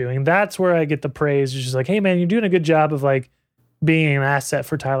that's what I'm doing. That's where I get the praise. It's just like, hey, man, you're doing a good job of like being an asset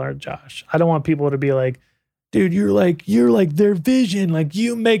for Tyler and Josh. I don't want people to be like, dude, you're like their vision. Like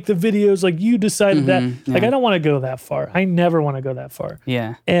you make the videos, like you decided that. Like I don't want to go that far. I never want to go that far.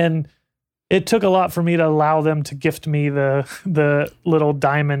 Yeah. And it took a lot for me to allow them to gift me the little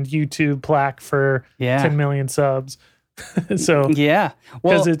diamond YouTube plaque for 10 million subs. So well,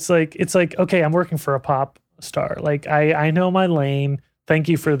 because it's like okay, I'm working for a pop star. Like I know my lane. Thank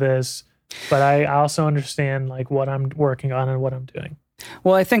you for this, but I also understand like what I'm working on and what I'm doing.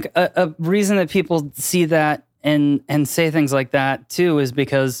 Well, I think a reason that people see that and say things like that too is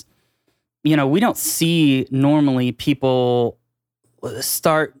because, you know, we don't see normally people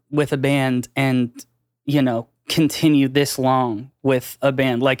start with a band and, you know, continue this long with a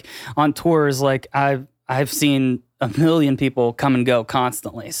band. Like on tours, like I've seen a million people come and go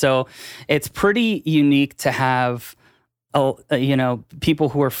constantly. So it's pretty unique to have, you know, people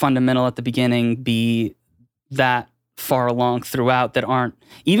who are fundamental at the beginning be that far along throughout that aren't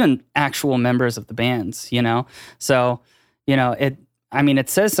even actual members of the bands, you know? So, you know, it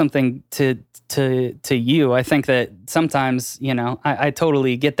says something to you. I think that sometimes, you know, I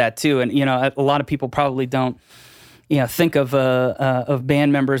totally get that too. And, you know, a lot of people probably don't, you know, think of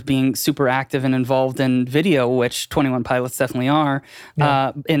band members being super active and involved in video, which 21 Pilots definitely are,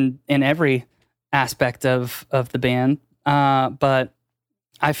 in every aspect of the band. But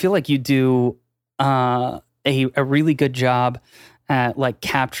I feel like you do, a really good job at like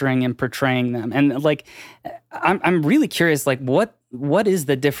capturing and portraying them. And like, I'm really curious, like what is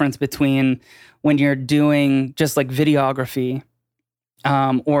the difference between when you're doing just like videography,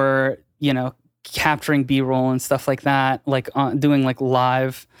 or, you know, capturing B-roll and stuff like that, like doing like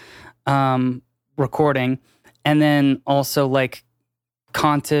live, recording, and then also like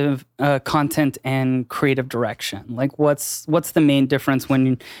content and creative direction. Like what's the main difference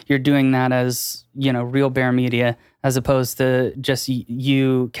when you're doing that as, you know, real Bear Media as opposed to just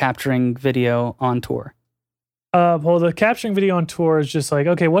you capturing video on tour? Well, the capturing video on tour is just like,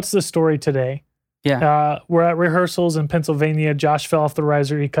 okay, what's the story today? Yeah. We're at rehearsals in Pennsylvania. Josh fell off the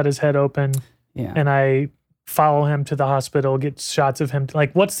riser. He cut his head open. Yeah. And I follow him to the hospital, get shots of him.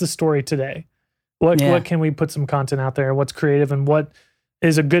 Like, what's the story today? What can we put some content out there? What's creative and what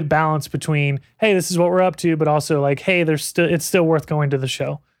is a good balance between, hey, this is what we're up to, but also like, hey, it's still worth going to the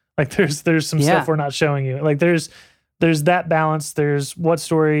show. Like there's some stuff we're not showing you. Like there's that balance. There's what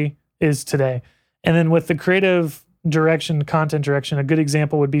story is today. And then with the creative direction, content direction, a good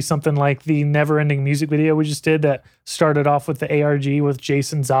example would be something like the Never Ending music video we just did that started off with the ARG with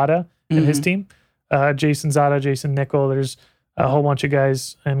Jason Zada and his team. Jason Zada, Jason Nickel. There's a whole bunch of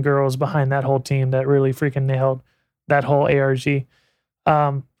guys and girls behind that whole team that really freaking nailed that whole ARG.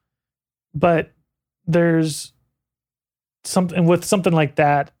 But there's something like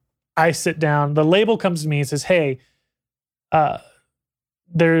that. I sit down, the label comes to me and says, hey,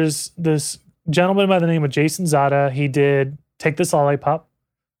 there's this gentleman by the name of Jason Zada. He did Take This Lollipop,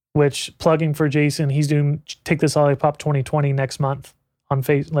 which, plugging for Jason, he's doing Take This Lollipop 2020 next month on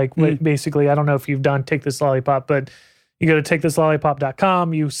basically, I don't know if you've done Take This Lollipop, but you go to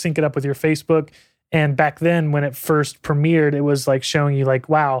takethislollipop.com, you sync it up with your Facebook. And back then when it first premiered, it was like showing you like,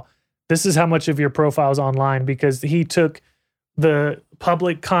 wow, this is how much of your profile is online, because he took the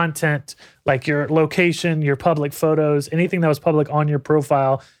public content, like your location, your public photos, anything that was public on your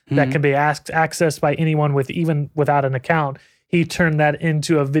profile that can be accessed by anyone even without an account. He turned that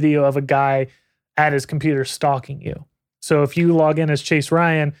into a video of a guy at his computer stalking you. So if you log in as Chase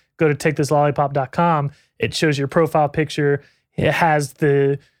Ryan, go to takethislollipop.com, it shows your profile picture. It has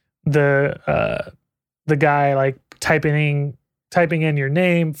the guy like typing in your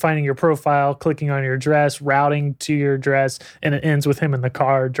name, finding your profile, clicking on your address, routing to your address, and it ends with him in the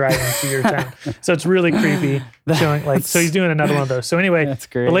car driving to your town. So it's really creepy, showing like, so he's doing another one of those. So anyway, that's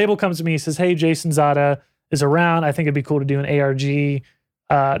great. The label comes to me, says, hey, Jason Zada is around. I think it'd be cool to do an ARG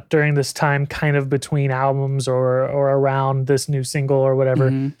during this time, kind of between albums or around this new single or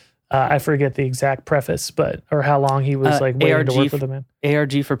whatever. I forget the exact preface, or how long he was like waiting to work with them in.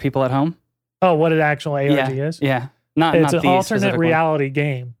 ARG for people at home? Oh, what an actual ARG is? Yeah. It's an alternate reality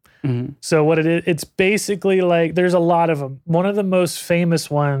game. So what it is, it's basically like, there's a lot of them. One of the most famous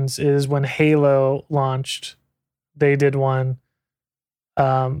ones is when Halo launched. They did one.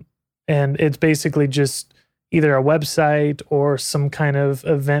 And it's basically just either a website or some kind of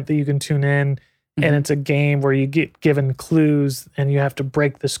event that you can tune in. And it's a game where you get given clues and you have to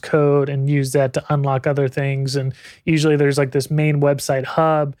break this code and use that to unlock other things. And usually there's like this main website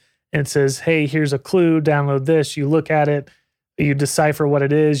hub, and it says, hey, here's a clue, download this. You look at it, you decipher what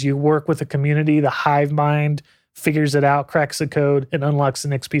it is, you work with the community, the hive mind figures it out, cracks the code, and unlocks the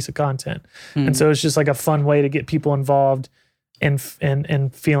next piece of content. And so it's just like a fun way to get people involved and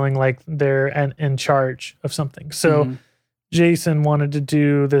feeling like they're in charge of something. So Jason wanted to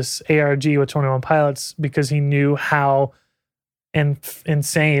do this ARG with 21 Pilots because he knew how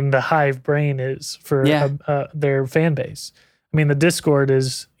insane the hive brain is for their fan base. I mean, the Discord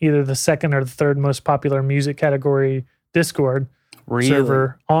is either the second or the third most popular music category Discord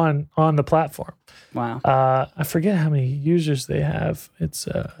server on the platform. Wow. I forget how many users they have. It's,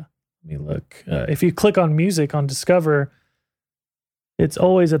 let me look. If you click on music on Discover, it's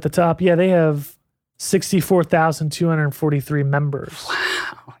always at the top. Yeah, they have 64,243 members.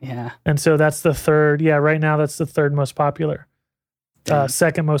 Wow. Yeah. And so that's the third. Yeah, right now that's the third most popular.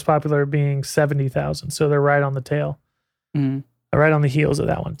 Second most popular being 70,000. So they're right on the tail. Right on the heels of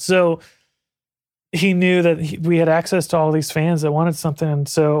that one. So he knew that we had access to all these fans that wanted something. And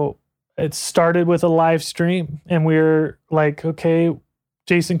so it started with a live stream. And we were like, okay,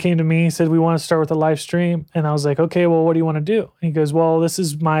 Jason came to me, said, we want to start with a live stream. And I was like, okay, well, what do you want to do? And he goes, well, this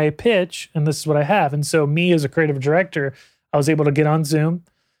is my pitch and this is what I have. And so me as a creative director, I was able to get on Zoom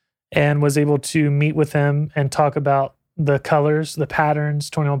and was able to meet with him and talk about the colors, the patterns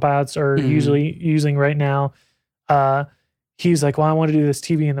 21 Pilots are usually using right now. He's like, well, I want to do this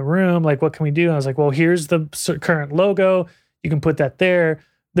TV in the room. Like, what can we do? And I was like, well, here's the current logo. You can put that there.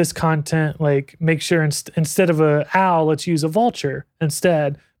 This content, like, make sure instead of a owl, let's use a vulture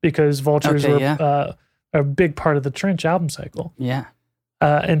instead, because vultures were a big part of the Trench album cycle. Yeah.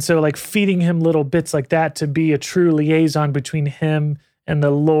 And so, like, feeding him little bits like that to be a true liaison between him and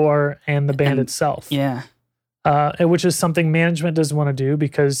the lore and the band itself. Yeah. Which is something management doesn't want to do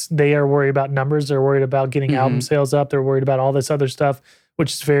because they are worried about numbers. They're worried about getting album sales up. They're worried about all this other stuff,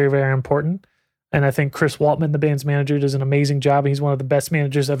 which is very, very important. And I think Chris Waltman, the band's manager, does an amazing job. He's one of the best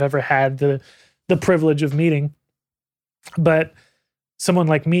managers I've ever had the privilege of meeting. But someone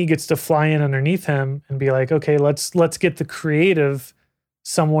like me gets to fly in underneath him and be like, okay, let's get the creative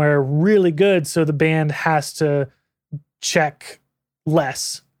somewhere really good so the band has to check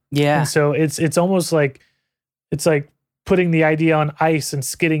less. Yeah. And so it's almost like, it's like putting the idea on ice and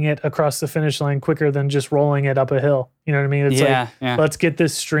skidding it across the finish line quicker than just rolling it up a hill. You know what I mean? It's let's get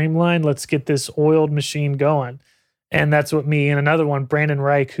this streamlined. Let's get this oiled machine going. And that's what me and another one, Brandon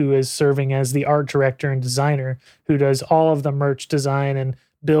Reich, who is serving as the art director and designer, who does all of the merch design and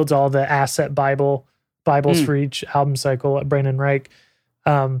builds all the asset Bibles for each album cycle at Brandon Reich.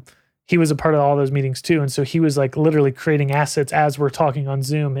 He was a part of all those meetings too. And so he was like literally creating assets as we're talking on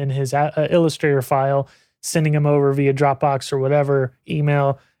Zoom in his Illustrator file, sending them over via Dropbox or whatever,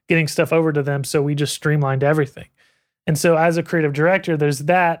 email, getting stuff over to them. So we just streamlined everything. And so as a creative director, there's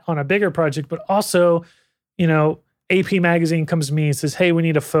that on a bigger project, but also, AP Magazine comes to me and says, hey, we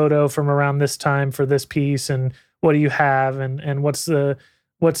need a photo from around this time for this piece. And what do you have? And what's the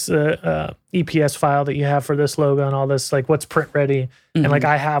EPS file that you have for this logo and all this, like what's print ready. And like,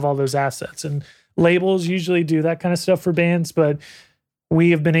 I have all those assets, and labels usually do that kind of stuff for bands, but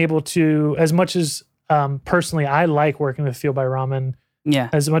we have been able to, as much as personally, I like working with Fuel by Ramen. Yeah.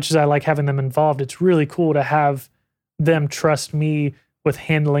 As much as I like having them involved, it's really cool to have them trust me with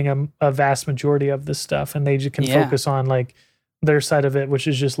handling a vast majority of this stuff. And they just can focus on like their side of it, which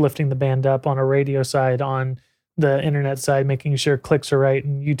is just lifting the band up on a radio side, on the internet side, making sure clicks are right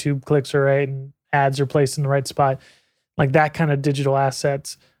and YouTube clicks are right and ads are placed in the right spot, like that kind of digital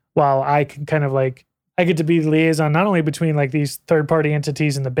assets. While I can kind of like, I get to be the liaison not only between like these third-party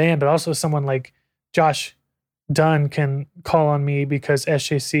entities in the band, but also someone like Josh Dunn can call on me because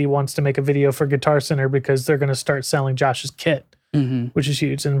SJC wants to make a video for Guitar Center because they're going to start selling Josh's kit, which is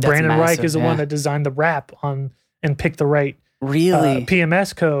huge. And That's Brandon massive, Reich is the one that designed the wrap on and picked the right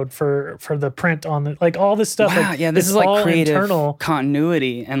PMS code for the print on the, like all this stuff. Wow, like, yeah, this is like creative internal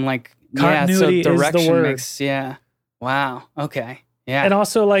continuity and like continuity so direction is the word. makes, wow, okay, yeah. And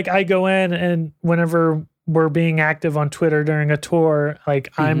also like I go in and whenever we're being active on Twitter during a tour,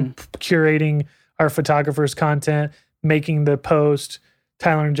 like I'm curating our photographers' content, making the post.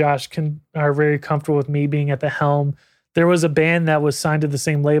 Tyler and Josh are very comfortable with me being at the helm. There was a band that was signed to the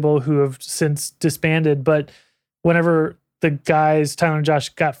same label who have since disbanded, but whenever the guys, Tyler and Josh,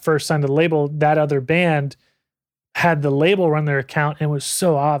 got first signed to the label, that other band had the label run their account, and it was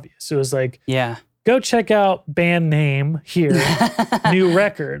so obvious. It was like, go check out band name here, new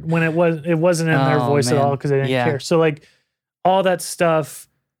record, when it wasn't in their voice at all because they didn't care. So like all that stuff,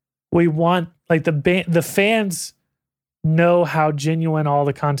 we want like the fans know how genuine all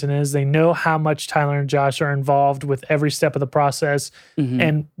the content is. They know how much Tyler and Josh are involved with every step of the process,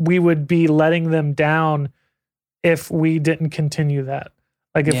 and we would be letting them down if we didn't continue that.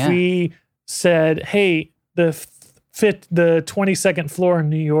 Like if we said, hey, the 22nd floor in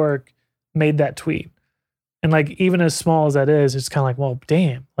New York made that tweet. And like, even as small as that is, it's kind of like, well,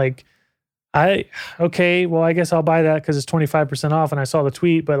 damn, like I guess I'll buy that because it's 25% off and I saw the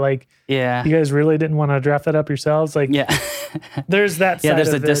tweet, but like, you guys really didn't want to draft that up yourselves. Like, there's that side there's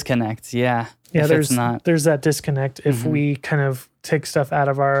of a disconnect. There's that disconnect if we kind of take stuff out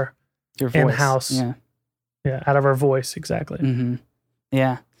of our in-house. Out of our voice, exactly.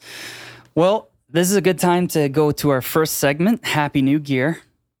 Yeah. Well, this is a good time to go to our first segment, Happy New Gear.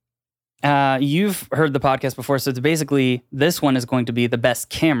 You've heard the podcast before, so it's basically, this one is going to be the best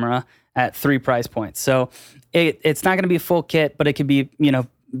camera at 3 price points. So it's not going to be a full kit, but it could be,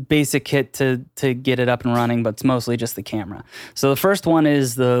 basic kit to get it up and running, but it's mostly just the camera. So the first one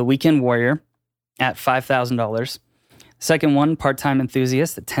is the Weekend Warrior at $5,000. Second one, Part-Time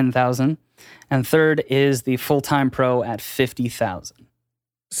Enthusiast at $10,000. And third is the Full-Time Pro at $50,000.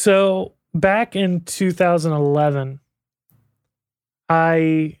 So back in 2011,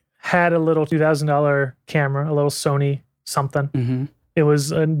 I had a little $2,000 camera, a little Sony something. It was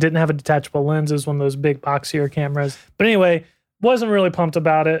didn't have a detachable lens. It was one of those big boxier cameras. But anyway, wasn't really pumped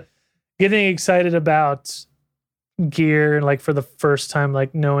about it. Getting excited about gear, like for the first time,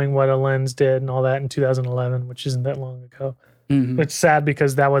 like knowing what a lens did and all that in 2011, which isn't that long ago. It's sad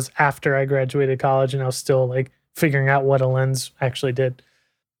because that was after I graduated college and I was still like figuring out what a lens actually did.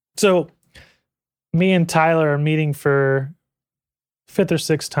 So me and Tyler are meeting for 5th or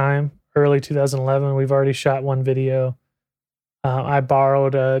 6th time, early 2011. We've already shot one video. I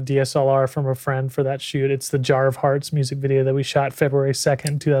borrowed a DSLR from a friend for that shoot. It's the Jar of Hearts music video that we shot February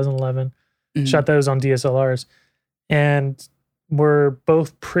 2nd, 2011. Shot those on DSLRs. And we're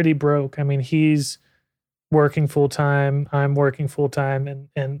both pretty broke. I mean, he's working full-time, I'm working full-time,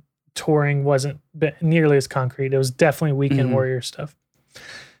 and touring wasn't nearly as concrete. It was definitely Weekend Warrior stuff.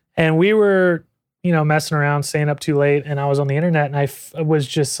 And we were, messing around, staying up too late, and I was on the internet, and I was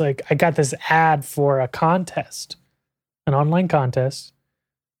just like, I got this ad for a contest, an online contest,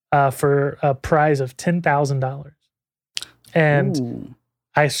 for a prize of $10,000. And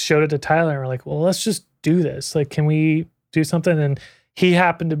I showed it to Tyler, and we're like, well, let's just do this. Like, can we do something? And he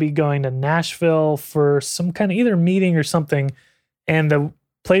happened to be going to Nashville for some kind of either meeting or something. And the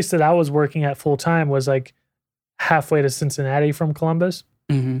place that I was working at full time was like halfway to Cincinnati from Columbus.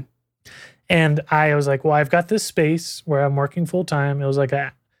 And I was like, well, I've got this space where I'm working full time. It was like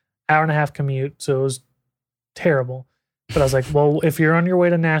an hour and a half commute. So it was terrible. But I was like, well, if you're on your way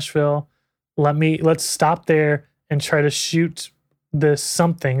to Nashville, let's stop there and try to shoot this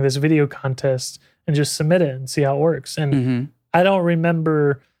video contest and just submit it and see how it works. And I don't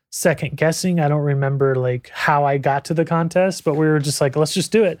remember second guessing. I don't remember like how I got to the contest, but we were just like, let's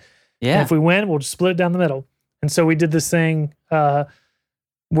just do it. Yeah. And if we win, we'll just split it down the middle. And so we did this thing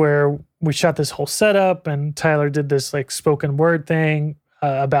where we shot this whole setup, and Tyler did this like spoken word thing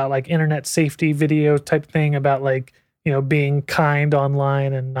about like internet safety video type thing about like, being kind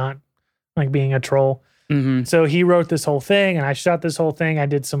online and not like being a troll. So he wrote this whole thing and I shot this whole thing. I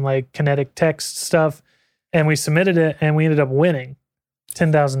did some like kinetic text stuff and we submitted it and we ended up winning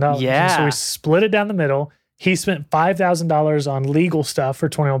 $10,000. Yeah. And so we split it down the middle. He spent $5,000 on legal stuff for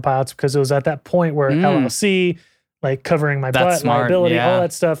 21 Pilots because it was at that point where LLC, like covering my butt, liability, all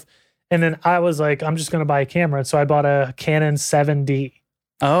that stuff. And then I was like, I'm just going to buy a camera. So I bought a Canon 7D.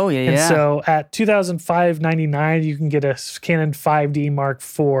 Oh, yeah, And so at $2,599, you can get a Canon 5D Mark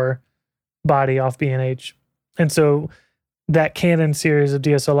IV body off B&H. And so that Canon series of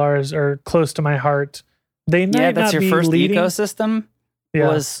DSLRs are close to my heart. They might that's not your be first leading. Ecosystem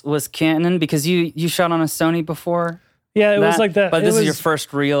was Canon, because you shot on a Sony before. Yeah, it was like that. But this is your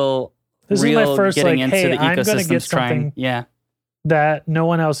first real. This is my first getting like, into hey, the I'm gonna get trying. something that no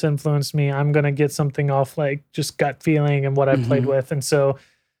one else influenced me. I'm gonna get something off like just gut feeling and what I played with. And so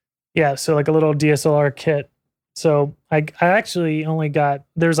so like a little DSLR kit. So I actually only got,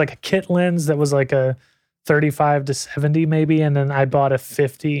 there's like a kit lens that was like a 35 to 70 maybe, and then I bought a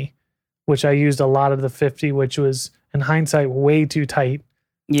 50, which I used a lot of the 50, which was in hindsight way too tight.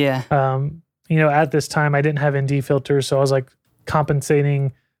 Yeah. At this time I didn't have ND filters, so I was like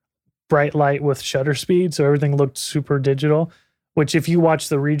compensating bright light with shutter speed, so everything looked super digital. Which if you watch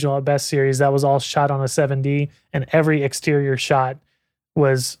the Regional at Best series, that was all shot on a 7D, and every exterior shot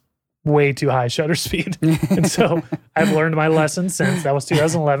was way too high shutter speed. And so I've learned my lesson since. That was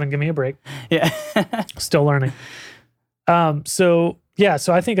 2011. Give me a break. Yeah. Still learning. So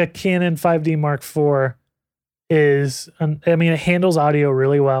I think a Canon 5D Mark IV it handles audio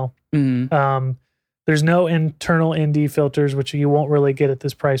really well. There's no internal ND filters, which you won't really get at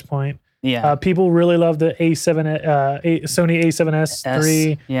this price point. Yeah. People really love the Sony A7S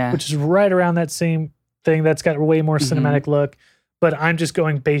III, which is right around that same thing. That's got a way more cinematic look. But I'm just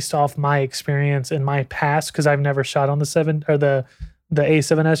going based off my experience in my past, because I've never shot on the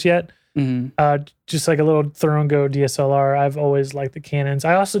A7S yet. Just like a little throw and go DSLR. I've always liked the Canons.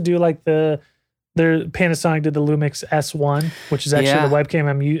 I also do like Panasonic did the Lumix S1, which is actually the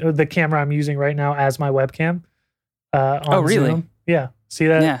webcam the camera I'm using right now as my webcam. On really? Zoom. Yeah. See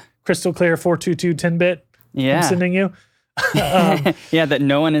that? Yeah. Crystal clear 422 10-bit. I'm sending you. That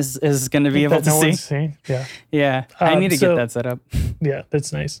no one is going to be able to see. Yeah. I need to get that set up. Yeah,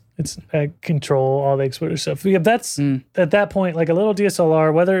 that's nice. It's control all the exposure stuff. Yeah, that's at that point, like a little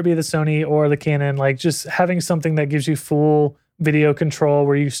DSLR, whether it be the Sony or the Canon, like just having something that gives you full video control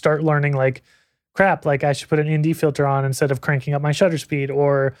where you start learning like, crap, like I should put an ND filter on instead of cranking up my shutter speed,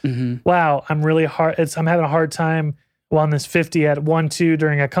 or wow, I'm having a hard time on this 50 at 1.2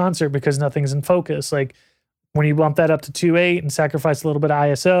 during a concert because nothing's in focus. Like when you bump that up to 2.8 and sacrifice a little bit of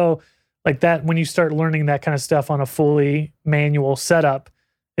ISO, like that, when you start learning that kind of stuff on a fully manual setup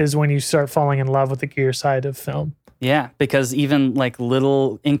is when you start falling in love with the gear side of film. Yeah, because even like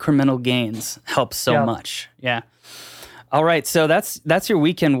little incremental gains help so much. Yeah. All right, so that's your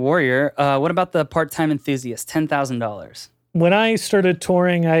weekend warrior. What about the part-time enthusiast, $10,000? When I started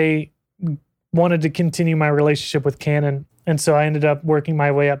touring, I wanted to continue my relationship with Canon, and so I ended up working my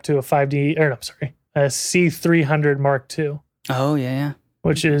way up to a C300 Mark II. Oh, yeah.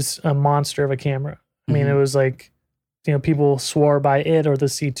 Which is a monster of a camera. I mean, it was like, people swore by it or the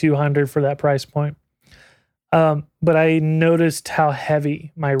C200 for that price point. But I noticed how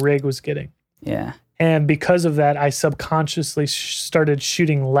heavy my rig was getting. Yeah. And because of that, I subconsciously started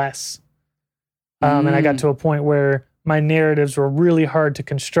shooting less. And I got to a point where my narratives were really hard to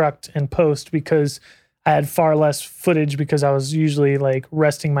construct and post because I had far less footage because I was usually like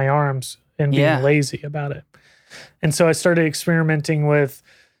resting my arms and being lazy about it. And so I started experimenting with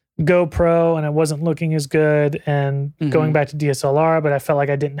GoPro, and it wasn't looking as good, and going back to DSLR, but I felt like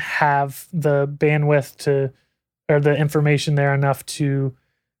I didn't have the bandwidth or the information there enough to,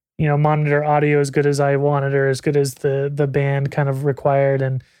 monitor audio as good as I wanted or as good as the band kind of required.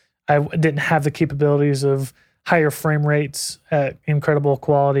 And I didn't have the capabilities of higher frame rates at incredible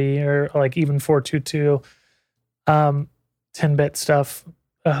quality, or like even 422 10-bit stuff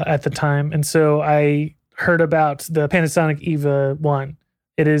at the time. And so I heard about the Panasonic EVA 1.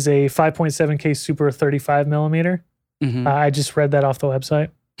 It is a 5.7K Super 35 millimeter. I just read that off the website.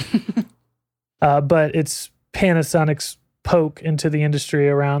 But it's Panasonic's poke into the industry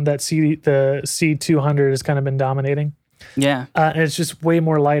around that the C200 has kind of been dominating. Yeah. And it's just way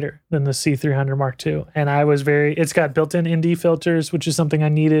more lighter than the C300 Mark II. And it's got built-in ND filters, which is something I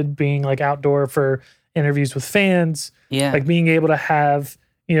needed being like outdoor for interviews with fans. Yeah. Like being able to have,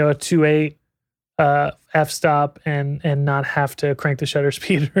 a 2.8 f-stop and not have to crank the shutter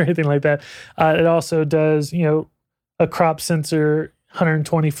speed or anything like that. It also does, a crop sensor,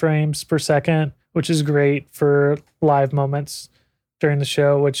 120 frames per second, which is great for live moments during the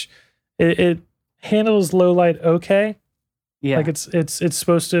show, which it handles low light okay. Yeah. Like it's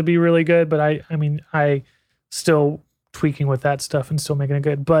supposed to be really good, but I still tweaking with that stuff and still making it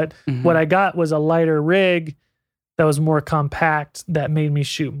good. But what I got was a lighter rig that was more compact that made me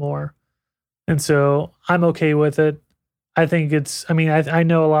shoot more. And so I'm okay with it. I think I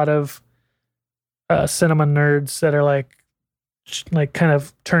know a lot of cinema nerds that are like kind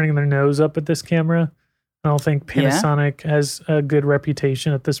of turning their nose up at this camera. I don't think Panasonic has a good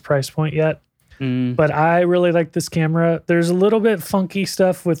reputation at this price point yet. But I really like this camera. There's a little bit funky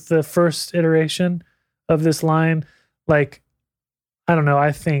stuff with the first iteration of this line. Like, I don't know,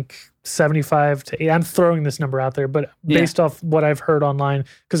 I think 75 to 80. I'm throwing this number out there, but based off what I've heard online,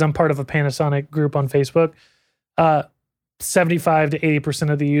 because I'm part of a Panasonic group on Facebook, 75 to 80%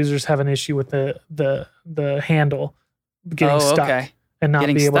 of the users have an issue with the handle getting stuck and not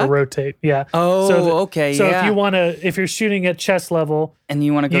be able to rotate. Yeah. So if you're shooting at chest level and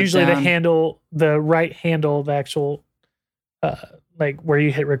you want to go usually down, the right handle, the actual like where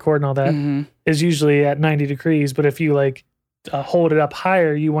you hit record and all that is usually at 90 degrees. But if you hold it up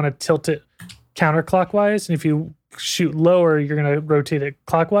higher, you want to tilt it counterclockwise. And if you shoot lower, you're going to rotate it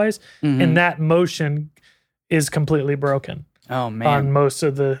clockwise. And that motion is completely broken. Oh, man. On most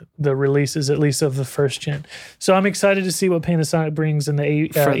of the releases, at least of the first gen. So I'm excited to see what Panasonic brings in the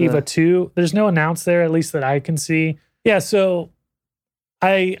Eva 2. There's no announce there, at least that I can see. Yeah, so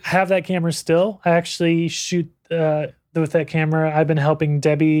I have that camera still. I actually shoot with that camera. I've been helping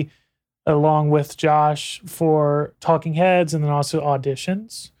Debbie along with Josh for Talking Heads and then also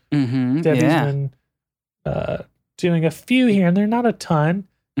auditions. Debbie's been doing a few here, and they're not a ton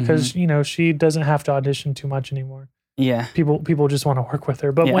because, she doesn't have to audition too much anymore. Yeah. People just want to work with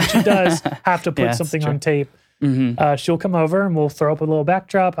her. But when she does have to put something on tape, she'll come over and we'll throw up a little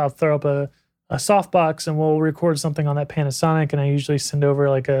backdrop. I'll throw up a softbox and we'll record something on that Panasonic. And I usually send over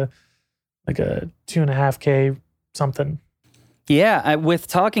like a 2.5K something. Yeah. With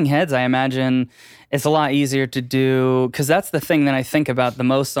Talking Heads, I imagine it's a lot easier to do, because that's the thing that I think about the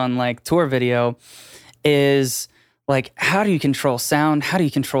most on like tour video is like, how do you control sound? How do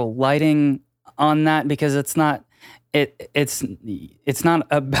you control lighting on that? Because it's not not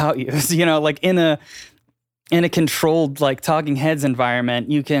about you. Like in a controlled like Talking Heads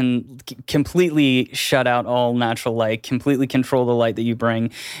environment, you can completely shut out all natural light, completely control the light that you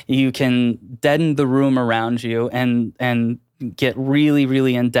bring. You can deaden the room around you and get really,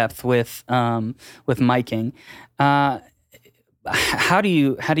 really in depth with miking. How do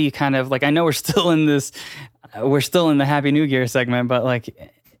you kind of like, I know we're still in the Happy New Year segment, but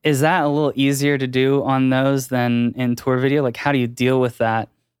like, is that a little easier to do on those than in tour video? Like, how do you deal with that?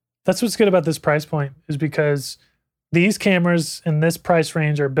 That's what's good about this price point, is because these cameras in this price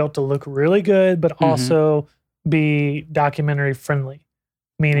range are built to look really good, but also be documentary friendly.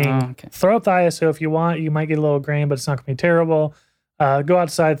 Meaning, throw up the ISO if you want. You might get a little grain, but it's not going to be terrible. Go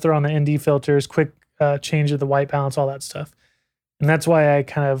outside, throw on the ND filters, quick change of the white balance, all that stuff. And that's why I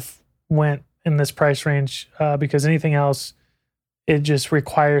kind of went in this price range, because anything else, it just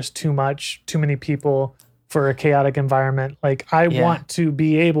requires too many people for a chaotic environment. Like I want to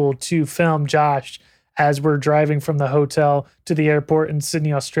be able to film Josh as we're driving from the hotel to the airport in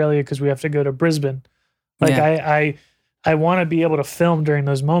Sydney, Australia, because we have to go to Brisbane. Like I want to be able to film during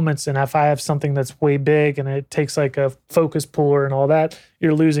those moments. And if I have something that's way big and it takes like a focus puller and all that,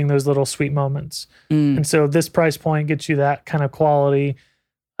 you're losing those little sweet moments. And so this price point gets you that kind of quality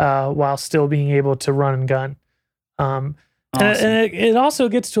while still being able to run and gun. Awesome. And it also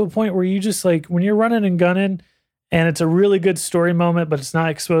gets to a point where you just like, when you're running and gunning and it's a really good story moment, but it's not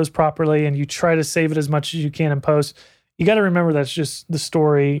exposed properly and you try to save it as much as you can in post, you got to remember that's just the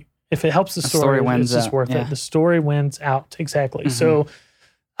story. If it helps the story it's just worth it. The story wins out. Exactly. So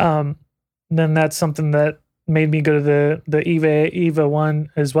then that's something that made me go to the Eva 1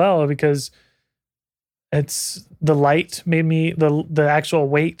 as well, because it's the light made me, the actual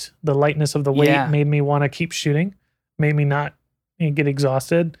weight, the lightness of the weight made me want to keep shooting. Made me not get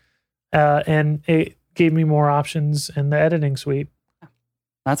exhausted, and it gave me more options in the editing suite.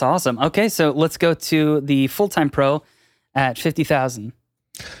 That's awesome. Okay, so let's go to the full-time pro at 50,000.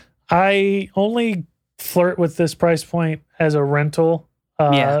 I only flirt with this price point as a rental.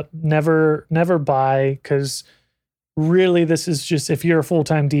 Never buy, because really this is just if you're a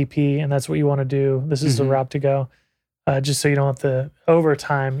full-time DP and that's what you want to do, this is the route to go. Just so you don't have to, over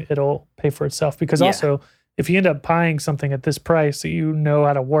time, it'll pay for itself. Because also, if you end up buying something at this price that you know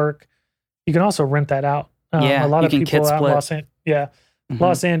how to work, you can also rent that out. A lot of people out in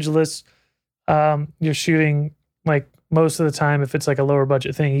Los Angeles, you're shooting, like, most of the time, if it's like a lower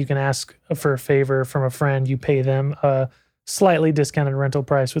budget thing, you can ask for a favor from a friend. You pay them a slightly discounted rental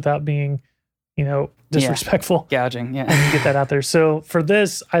price without being, disrespectful. Gouging, And you get that out there. So for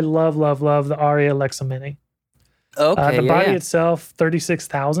this, I love the Arri Alexa Mini. Okay, the body itself,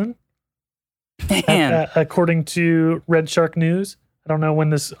 36,000. According to Red Shark News. I don't know when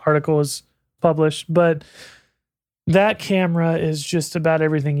this article is published, but that camera is just about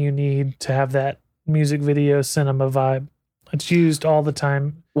everything you need to have that music video cinema vibe. It's used all the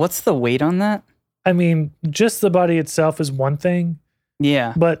time. What's the weight on that? I mean, just the body itself is one thing.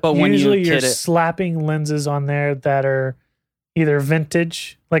 Yeah. But usually you're slapping lenses on there that are either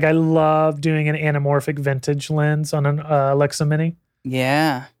vintage. Like, I love doing an anamorphic vintage lens on an Alexa Mini.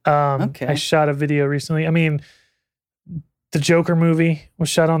 Yeah. Okay. I shot a video recently. I mean, the Joker movie was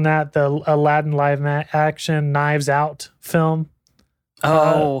shot on that. The Aladdin live action Knives Out film.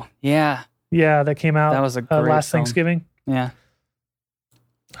 Oh, yeah. Yeah, that came out. That was a great last film. Thanksgiving. Yeah.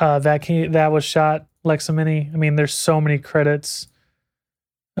 That was shot Alexa Mini. I mean, there's so many credits.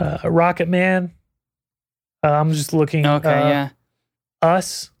 Rocket Man. I'm just looking. Okay,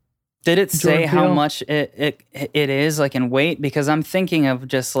 Us. Did it say Jordan how Peele? much it is, like, in weight? Because I'm thinking of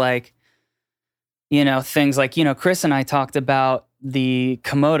just, like, things like, Chris and I talked about the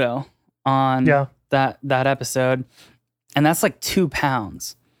Komodo on that episode, and that's like 2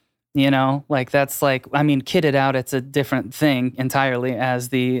 pounds. Like, that's like, I mean, kitted out, it's a different thing entirely as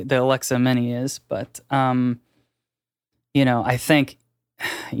the Alexa Mini is, but I think,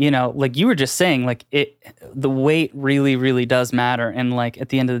 like you were just saying, like, the weight really, really does matter, and, like, at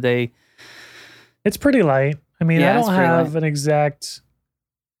the end of the day, it's pretty light. I mean, I don't have an exact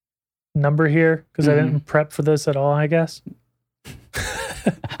number here because I didn't prep for this at all, I guess.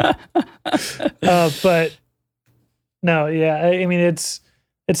 But no, I mean, it's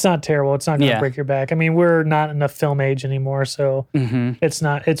not terrible. It's not going to break your back. I mean, we're not in the film age anymore, so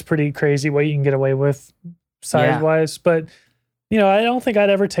it's pretty crazy what you can get away with size wise. But I don't think I'd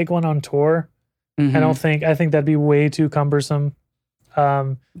ever take one on tour. I think that'd be way too cumbersome.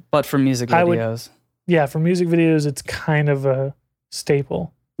 But for music videos. For music videos, it's kind of a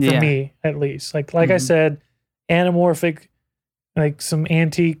staple for me, at least. Like I said, anamorphic, like some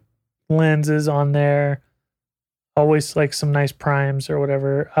antique lenses on there, always like some nice primes or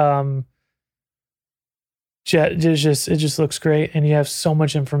whatever. It just looks great, and you have so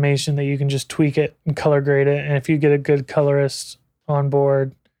much information that you can just tweak it and color grade it. And if you get a good colorist on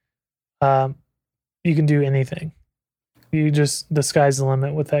board, you can do anything. The sky's the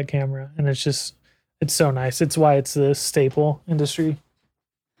limit with that camera, and it's so nice. It's why it's the staple industry.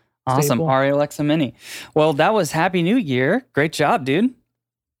 Awesome. Arri Alexa Mini. Well, that was Happy New Year. Great job, dude.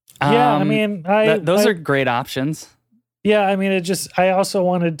 Yeah, I mean, those are great options. Yeah, I mean, I also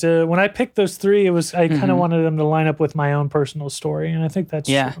wanted to, when I picked those three, I kind of wanted them to line up with my own personal story, and I think that's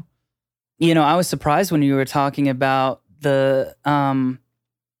true. I was surprised when you were talking about the,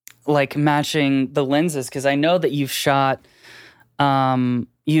 like, matching the lenses, because I know that you've shot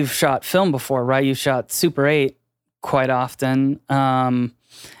film before, right? You've shot Super 8 quite often.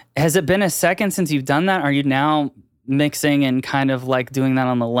 Has it been a second since you've done that? Are you now mixing and kind of like doing that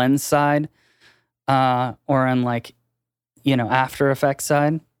on the lens side, or on, like, After Effects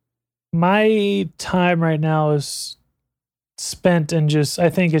side? My time right now is spent in I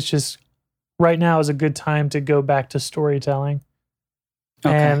think it's just right now is a good time to go back to storytelling.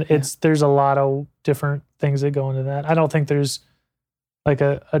 Okay, and there's a lot of different things that go into that. I don't think there's like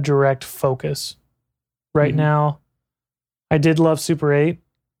a direct focus right now. I did love Super 8.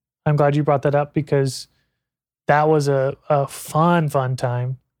 I'm glad you brought that up because that was a fun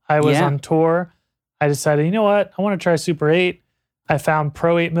time. I was on tour. I decided, you know what? I want to try Super 8. I found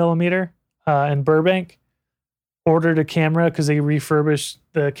Pro 8mm in Burbank. Ordered a camera because they refurbished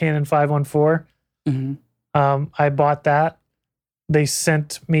the Canon 514. I bought that. They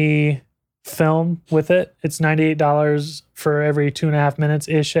sent me film with it. It's $98 for every 2.5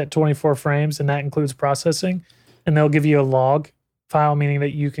 minutes-ish at 24 frames, and that includes processing. And they'll give you a log file, meaning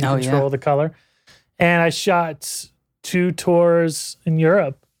that you can control the color. And I shot 2 tours in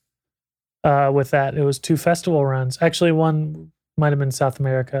Europe with that. It was 2 festival runs. Actually, one might have been South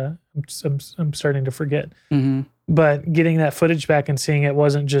America. I'm starting to forget. Mm-hmm. But getting that footage back and seeing it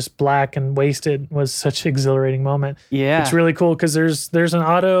wasn't just black and wasted was such an exhilarating moment. Yeah. It's really cool because there's an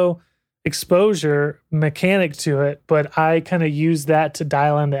auto exposure mechanic to it, but I kind of use that to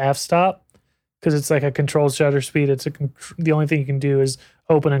dial in the f-stop because it's like a controlled shutter speed. The only thing you can do is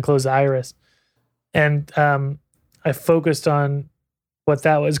open and close the iris. And I focused on what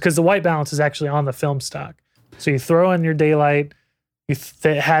that was because the white balance is actually on the film stock. So you throw in your daylight, it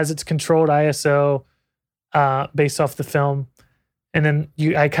has its controlled ISO based off the film. And then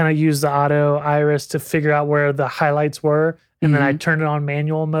I kind of use the auto iris to figure out where the highlights were. And then I turned it on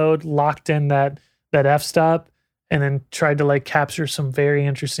manual mode, locked in that f-stop, and then tried to like capture some very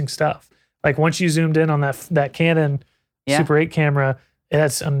interesting stuff. Like once you zoomed in on that Canon Super 8 camera, it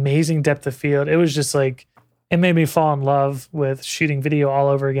has amazing depth of field. It was just like, it made me fall in love with shooting video all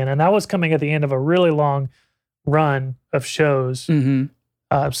over again. And that was coming at the end of a really long run of shows.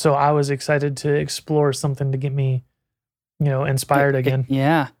 Mm-hmm. So I was excited to explore something to get me, inspired again.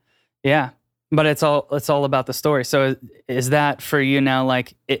 Yeah. But it's all about the story. So is that for you now?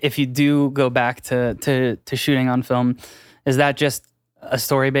 Like, if you do go back to shooting on film, is that just a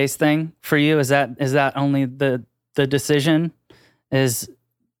story-based thing for you? Is that only the decision? Is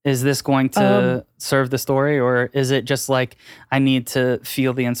this going to serve the story, or is it just like I need to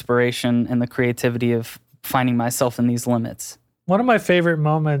feel the inspiration and the creativity of finding myself in these limits? One of my favorite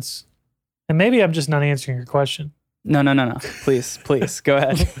moments, and maybe I'm just not answering your question. No. Please, go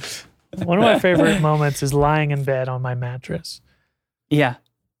ahead. One of my favorite moments is lying in bed on my mattress. Yeah.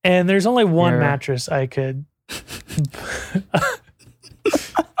 And there's only one mattress I could.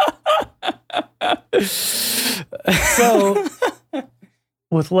 So,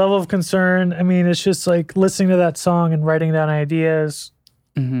 with level of concern, I mean, it's just like listening to that song and writing down ideas,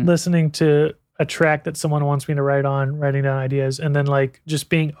 listening to a track that someone wants me to write on, writing down ideas, and then like just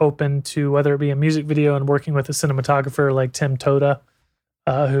being open to whether it be a music video and working with a cinematographer like Tim Toda.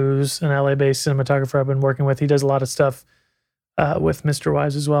 Who's an LA-based cinematographer I've been working with. He does a lot of stuff with Mr.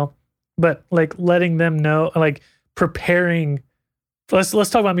 Wise as well. But like letting them know, like preparing. Let's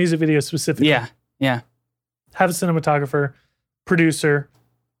talk about music videos specifically. Yeah. Have a cinematographer, producer,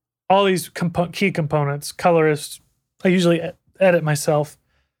 all these key components, colorist. I usually edit myself,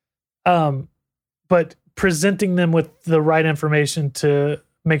 but presenting them with the right information to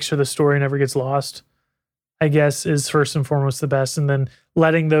make sure the story never gets lost, I guess, is first and foremost the best. And then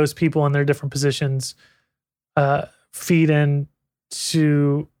letting those people in their different positions feed in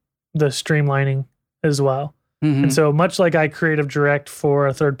to the streamlining as well. Mm-hmm. And so much like I creative direct for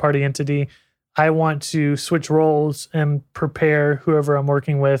a third-party entity, I want to switch roles and prepare whoever I'm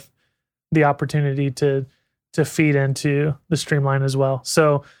working with the opportunity to feed into the streamline as well.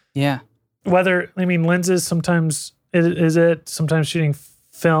 So lenses sometimes sometimes shooting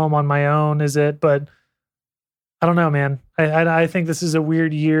film on my own is it, but I don't know, man. I think this is a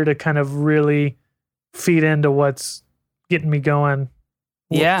weird year to kind of really feed into what's getting me going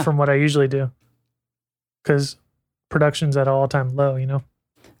from what I usually do. Because production's at an all-time low,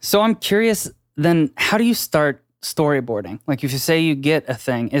 So I'm curious, then, how do you start storyboarding? Like, if you say you get a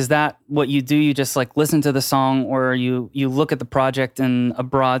thing, is that what you do? You just like listen to the song, or you look at the project in a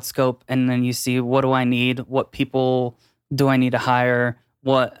broad scope, and then you see, what do I need? What people do I need to hire?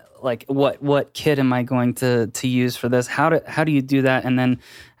 What kit am I going to use for this? How do you do that, and then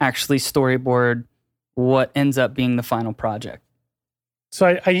actually storyboard what ends up being the final project?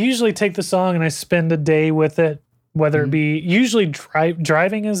 So I usually take the song and I spend a day with it, whether it be usually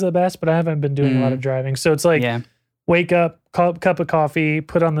driving is the best, but I haven't been doing a lot of driving. So it's like wake up, cup of coffee,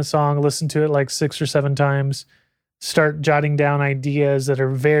 put on the song, listen to it like 6 or 7 times, start jotting down ideas that are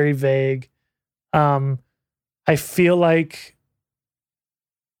very vague. I feel like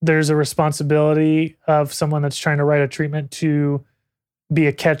there's a responsibility of someone that's trying to write a treatment to be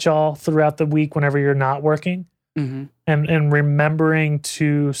a catch-all throughout the week whenever you're not working, and remembering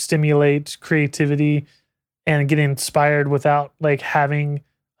to stimulate creativity and get inspired without like having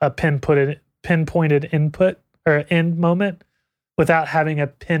a pinpointed input or end moment, without having a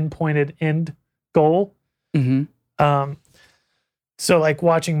pinpointed end goal. So like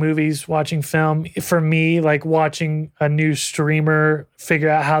watching movies, watching film, for me, like watching a new streamer, figure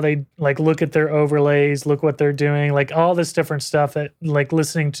out how they like look at their overlays, look what they're doing, like all this different stuff, that like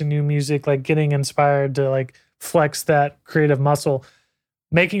listening to new music, like getting inspired to like flex that creative muscle,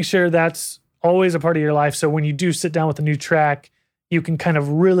 making sure that's always a part of your life. So when you do sit down with a new track, you can kind of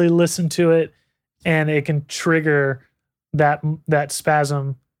really listen to it, and it can trigger that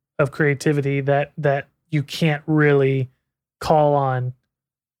spasm of creativity that you can't really call on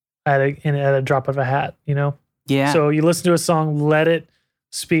at a drop of a hat, Yeah. So you listen to a song, let it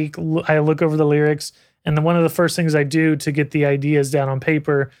speak. I look over the lyrics. And then one of the first things I do to get the ideas down on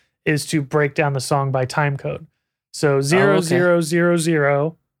paper is to break down the song by time code. So 0, 0, 0,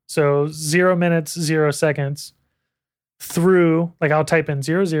 0. So 0 minutes, 0 seconds through, like I'll type in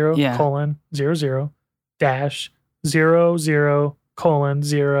 00 colon 00 dash 00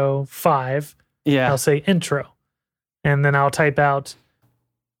 colon 05. Yeah. I'll say intro. And then I'll type out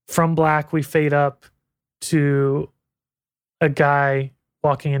from black, we fade up to a guy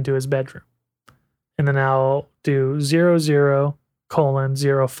walking into his bedroom. And then I'll do 00 colon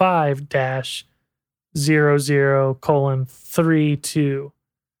 05 dash 00 colon 32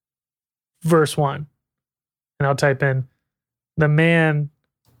 verse 1. And I'll type in the man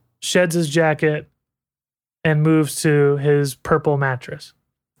sheds his jacket and moves to his purple mattress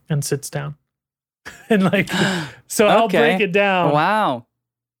and sits down. And like, so I'll break it down. Wow.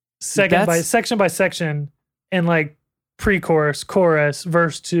 Section by section, and like pre-chorus, chorus,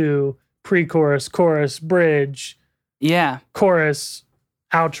 verse 2, pre-chorus, chorus, bridge. Yeah. Chorus,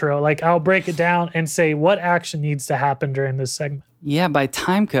 outro. Like I'll break it down and say what action needs to happen during this segment. Yeah, by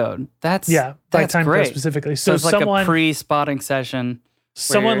time code. By time great. code specifically. So it's like a pre-spotting session.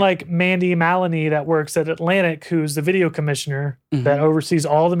 Someone like Mandy Maloney that works at Atlantic, who's the video commissioner that oversees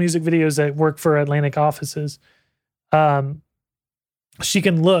all the music videos that work for Atlantic offices. She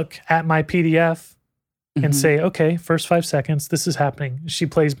can look at my PDF and say, okay, first 5 seconds, this is happening. She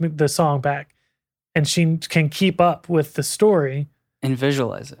plays the song back and she can keep up with the story. And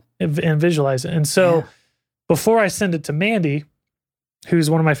visualize it. And so before I send it to Mandy,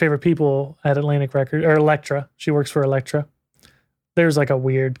 who's one of my favorite people at Atlantic Records, or Elektra, she works for Elektra. There's like a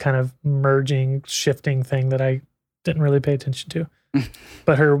weird kind of merging, shifting thing that I didn't really pay attention to.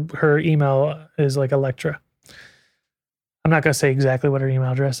 But her email is like Elektra. I'm not going to say exactly what her email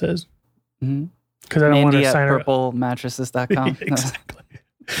address is. Because I don't want to sign her up. purplemattresses.com. Exactly.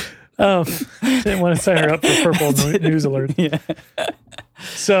 Didn't want to sign her up for Purple News Alert. Yeah.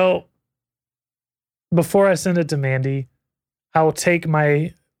 So before I send it to Mandy, I will take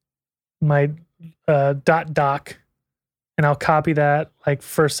my doc and I'll copy that like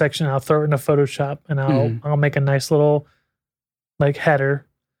first section. I'll throw it into Photoshop and I'll make a nice little like header,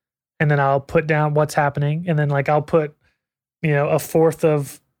 and then I'll put down what's happening, and then like I'll put a fourth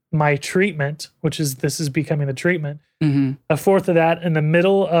of my treatment, this is becoming the treatment. A fourth of that in the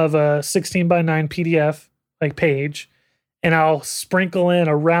middle of a 16:9 PDF like page, and I'll sprinkle in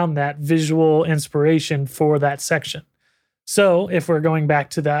around that visual inspiration for that section. So if we're going back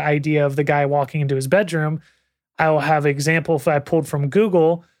to the idea of the guy walking into his bedroom, I will have an example if I pulled from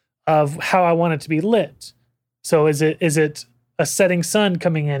Google of how I want it to be lit. So is it a setting sun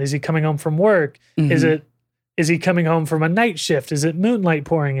coming in? Is he coming home from work? Is he coming home from a night shift? Is it moonlight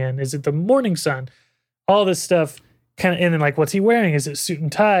pouring in? Is it the morning sun? All this stuff kind of, and then like, what's he wearing? Is it suit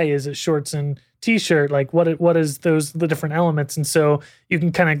and tie? Is it shorts and t-shirt? Like what is the different elements? And so you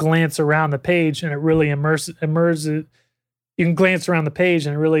can kind of glance around the page and it really immerses. You can glance around the page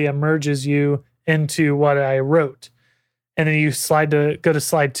and it really immerses you into what I wrote. And then you go to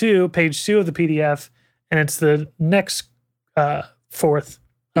slide 2, page 2 of the PDF, and it's the next fourth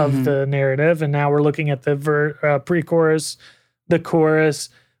of the narrative. And now we're looking at the pre-chorus, the chorus,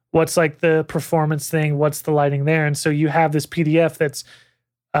 what's like the performance thing, what's the lighting there. And so you have this PDF that's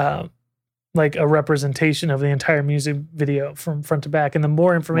like a representation of the entire music video from front to back. And the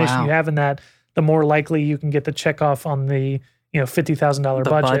more information you have in that, the more likely you can get the check off on the $50,000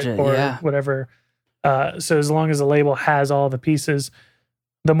 budget or whatever. So as long as the label has all the pieces,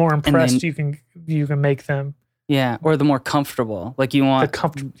 the more impressed you can make them. Yeah, or the more comfortable. Like you want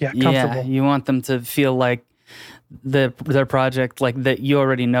comfortable. Yeah, you want them to feel like their project, like that you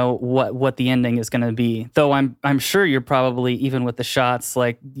already know what the ending is going to be. Though I'm sure you're probably, even with the shots,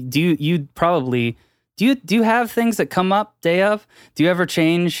 like do you have things that come up day of? Do you ever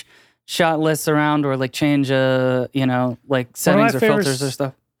change shot lists around or like change like settings or filters or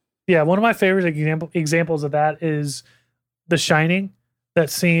stuff? Yeah, one of my favorite examples of that is The Shining, that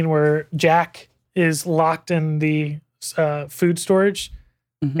scene where Jack is locked in the food storage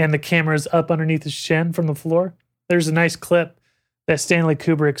and the camera's up underneath his chin from the floor. There's a nice clip that Stanley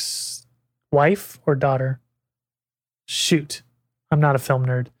Kubrick's wife or daughter, I'm not a film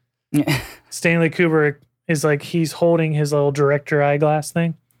nerd. Stanley Kubrick is like, he's holding his little director eyeglass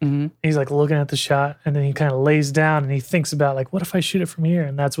thing. He's like looking at the shot, and then he kind of lays down and he thinks about like, what if I shoot it from here?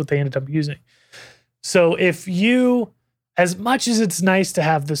 And that's what they ended up using. So if you, as much as it's nice to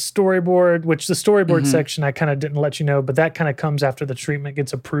have the storyboard, which the storyboard section I kind of didn't let you know, but that kind of comes after the treatment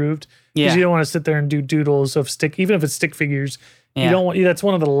gets approved. Because you don't want to sit there and do doodles of even if it's stick figures, Yeah. You don't want, that's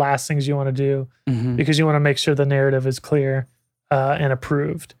one of the last things you want to do because you want to make sure the narrative is clear and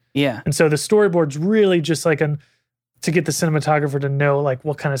approved. Yeah. And so the storyboard's really just like to get the cinematographer to know like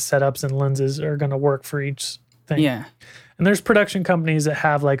what kind of setups and lenses are going to work for each thing. Yeah. And there's production companies that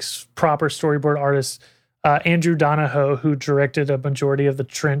have like proper storyboard artists. Andrew Donahoe, who directed a majority of the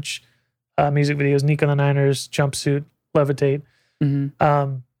Trench music videos, Nico and the Niners, Jumpsuit, Levitate.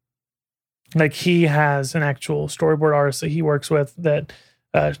 Like he has an actual storyboard artist that he works with that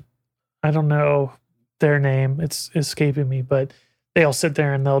I don't know their name. It's escaping me, but they'll sit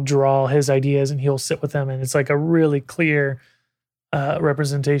there and they'll draw his ideas and he'll sit with them. And it's like a really clear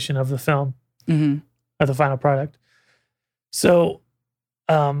representation of the film, of the final product. So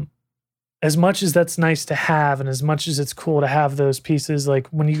as much as that's nice to have and as much as it's cool to have those pieces, like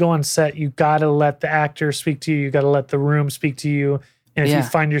when you go on set, you got to let the actor speak to you. You got to let the room speak to you. And if you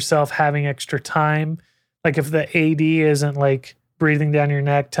find yourself having extra time, like if the AD isn't like breathing down your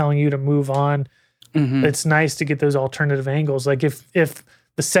neck, telling you to move on, it's nice to get those alternative angles. Like if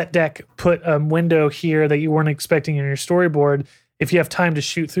the set deck put a window here that you weren't expecting in your storyboard, if you have time to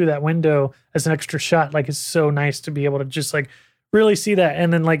shoot through that window as an extra shot, like it's so nice to be able to just like really see that.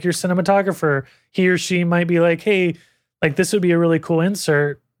 And then like your cinematographer, he or she might be like, hey, like this would be a really cool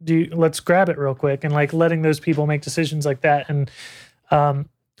insert. Let's grab it real quick. And like letting those people make decisions like that. And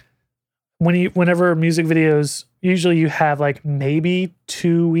whenever music videos, usually you have like maybe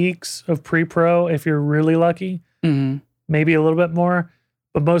 2 weeks of pre-pro if you're really lucky, maybe a little bit more,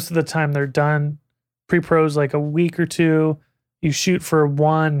 but most of the time they're done. Pre-pro's like a week or two. You shoot for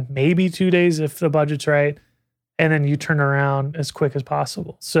 1, maybe 2 days if the budget's right, and then you turn around as quick as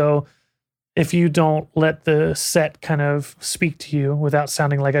possible. So if you don't let the set kind of speak to you without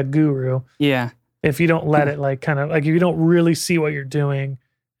sounding like a guru, if you don't let it like kind of like if you don't really see what you're doing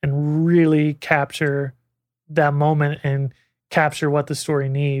and really capture that moment and capture what the story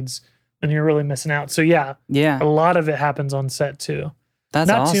needs, then you're really missing out. So a lot of it happens on set too. That's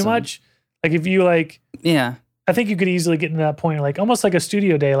not awesome. too much. Like if you like, I think you could easily get into that point, like almost like a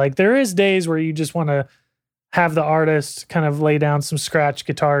studio day. Like there is days where you just want to have the artist kind of lay down some scratch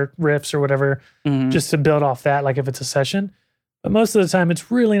guitar riffs or whatever, just to build off that, like if it's a session. But most of the time, it's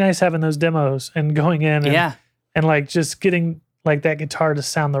really nice having those demos and going in and like just getting like that guitar to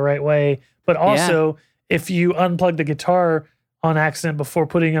sound the right way. But also, if you unplug the guitar on accident before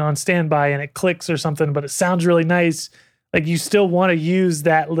putting it on standby and it clicks or something, but it sounds really nice, like you still want to use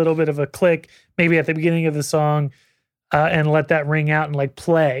that little bit of a click, maybe at the beginning of the song, and let that ring out and like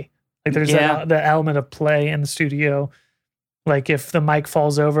play. Like there's that element of play in the studio. Like if the mic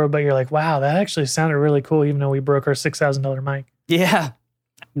falls over, but you're like, wow, that actually sounded really cool, even though we broke our $6,000 mic. Yeah.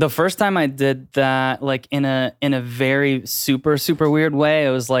 The first time I did that, like in a very super, super weird way,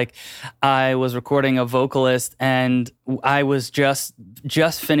 it was like I was recording a vocalist and I was just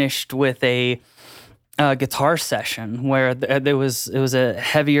finished with a guitar session where it was a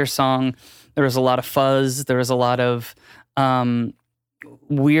heavier song. There was a lot of fuzz. There was a lot of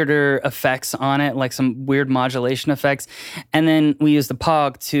weirder effects on it, like some weird modulation effects. And then we used the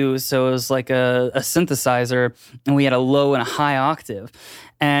POG too, so it was like a synthesizer, and we had a low and a high octave.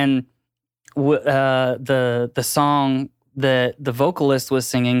 And the song that the vocalist was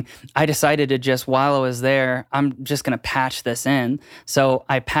singing, I decided to just, while I was there, I'm just going to patch this in. So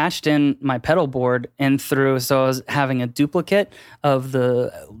I patched in my pedal board in through, so I was having a duplicate of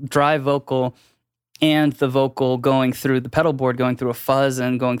the dry vocal and the vocal going through the pedal board, going through a fuzz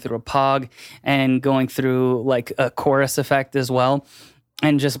and going through a POG and going through like a chorus effect as well,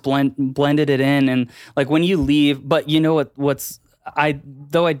 and just blended it in. And like when you leave, but you know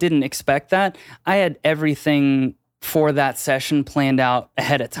though I didn't expect that, I had everything for that session planned out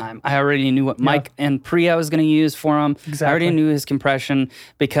ahead of time. I already knew what mic and pre I was going to use for him. Exactly. I already knew his compression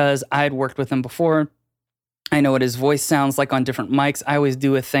because I had worked with him before. I know what his voice sounds like on different mics. I always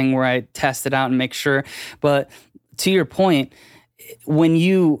do a thing where I test it out and make sure. But to your point, when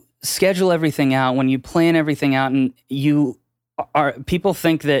you schedule everything out, when you plan everything out, and people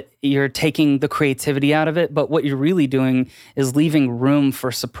think that you're taking the creativity out of it, but what you're really doing is leaving room for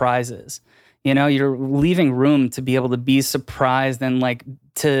surprises. You know, you're leaving room to be able to be surprised and like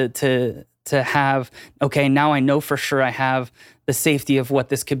to have, okay, now I know for sure I have the safety of what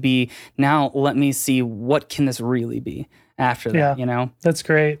this could be. Now let me see what can this really be after that, you know? That's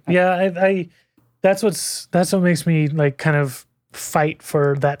great. Yeah, I that's what makes me like kind of fight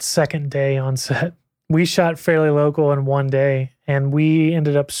for that second day on set. We shot fairly local in one day, and we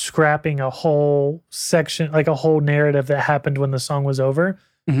ended up scrapping a whole section, like a whole narrative that happened when the song was over,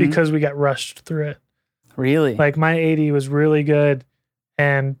 because we got rushed through it. Really? Like my AD was really good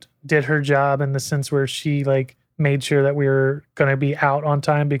and did her job in the sense where she like made sure that we were going to be out on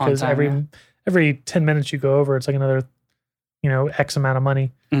time because every 10 minutes you go over, it's like another, X amount of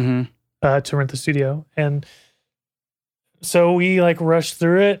money to rent the studio. And so we like rushed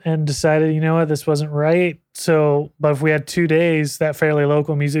through it and decided, you know what, this wasn't right. So, but if we had 2 days, that Fairly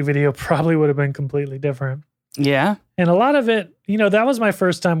Local music video probably would have been completely different. Yeah. And a lot of it, that was my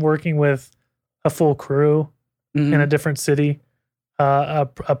first time working with a full crew in a different city, a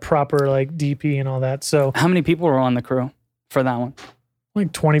proper like DP and all that. So how many people were on the crew for that one?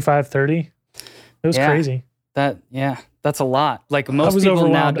 Like 25, 30. It was crazy. That's a lot. Like most people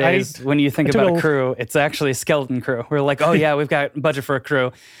nowadays, when you think about a crew, it's actually a skeleton crew. We're like, oh yeah, we've got budget for a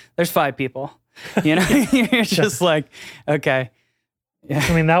crew. There's 5 people. You're just like, okay. Yeah.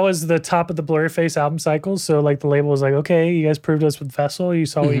 I mean, that was the top of the Blurryface album cycle. So like the label was like, okay, you guys proved us with Vessel. You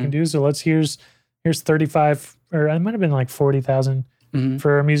saw what you can do. So here's 35, or it might have been like 40,000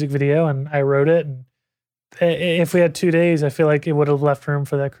 for a music video. And I wrote it. And if we had 2 days, I feel like it would have left room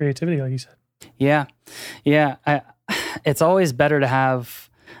for that creativity, like you said. Yeah. Yeah. It's always better to have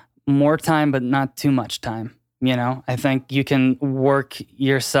more time, but not too much time. I think you can work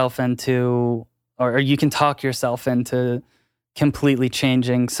yourself into, or you can talk yourself into completely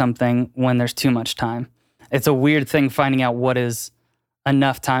changing something when there's too much time. It's a weird thing finding out what is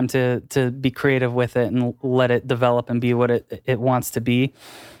enough time to be creative with it and let it develop and be what it wants to be.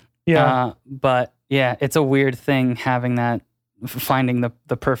 Yeah. But yeah, it's a weird thing having that, finding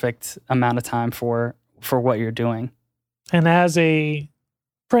the perfect amount of time for what you're doing. And as a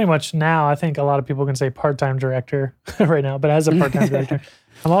pretty much now, I think a lot of people can say part-time director right now, but as a part-time director,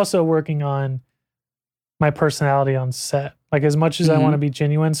 I'm also working on my personality on set. Like as much as I want to be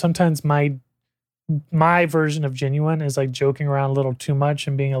genuine, sometimes my version of genuine is like joking around a little too much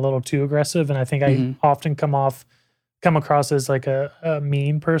and being a little too aggressive. And I think I often come across as like a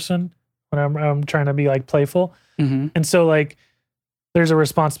mean person when I'm trying to be like playful. And so like there's a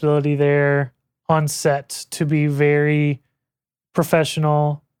responsibility there on set to be very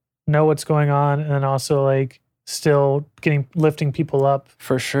professional, know what's going on, and then also like still lifting people up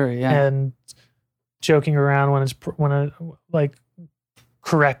for sure. Yeah. And joking around when like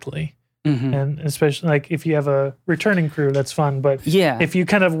correctly. And especially like if you have a returning crew, that's fun. But if you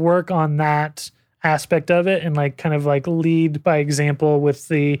kind of work on that aspect of it and like kind of like lead by example with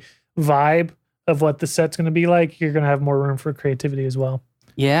the vibe of what the set's going to be like, you're going to have more room for creativity as well.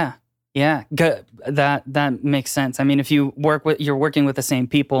 Yeah. Yeah. Good. That makes sense. I mean, if you're working with the same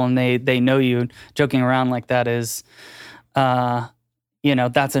people and they know you, joking around like that is,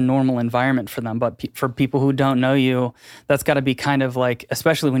 that's a normal environment for them. But for people who don't know you, that's got to be kind of like,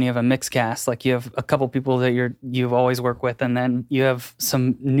 especially when you have a mixed cast, like you have a couple people that you've always worked with, and then you have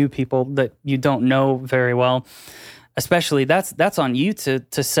some new people that you don't know very well. Especially that's on you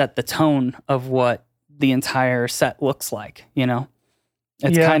to set the tone of what the entire set looks like.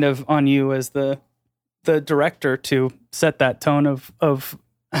 It's kind of on you as the director to set that tone of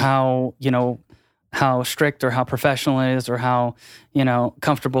how how strict or how professional it is or how,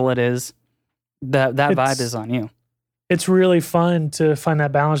 comfortable it is. That vibe is on you. It's really fun to find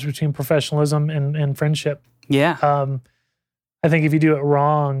that balance between professionalism and friendship. Yeah. I think if you do it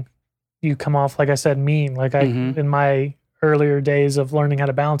wrong, you come off, like I said, mean. Like in my earlier days of learning how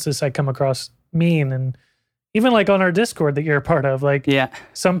to balance this, I come across mean. And even like on our Discord that you're a part of, like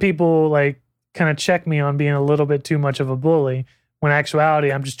some people like kind of check me on being a little bit too much of a bully. When in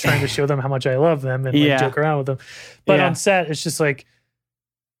actuality, I'm just trying to show them how much I love them and like joke around with them. But on set, it's just like,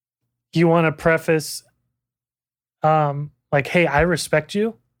 you want to preface, like, hey, I respect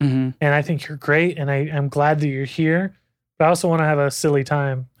you and I think you're great and I'm glad that you're here. But I also want to have a silly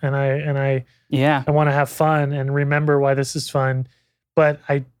time and I want to have fun and remember why this is fun. But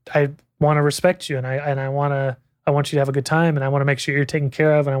I want to respect you and I want you to have a good time and I want to make sure you're taken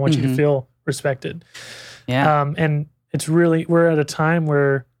care of and I want you to feel respected. Yeah. And it's really, we're at a time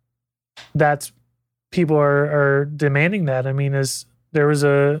where people are demanding that. I mean, there was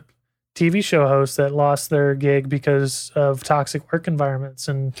a TV show host that lost their gig because of toxic work environments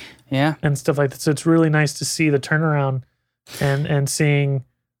and stuff like that. So it's really nice to see the turnaround and seeing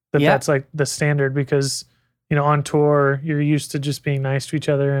that's like the standard because, on tour, you're used to just being nice to each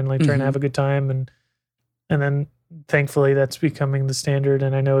other and like trying to have a good time. And then thankfully that's becoming the standard.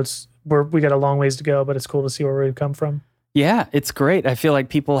 And I know we got a long ways to go, but it's cool to see where we've come from. Yeah, it's great. I feel like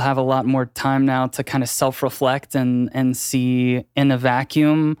people have a lot more time now to kind of self-reflect and see in a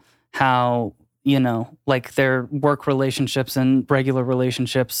vacuum how, like their work relationships and regular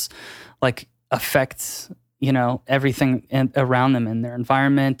relationships like affect, everything around them in their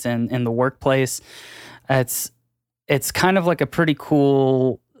environment and in the workplace. It's kind of like a pretty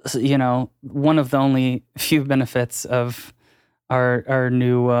cool one of the only few benefits of our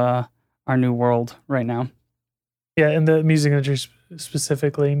new world right now. Yeah, and the music industry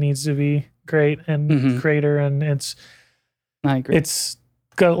specifically needs to be great and greater, and I agree. It's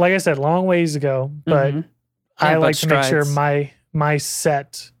got, like I said, long ways to go, but I like to make sure my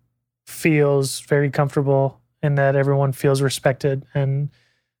set feels very comfortable and that everyone feels respected, and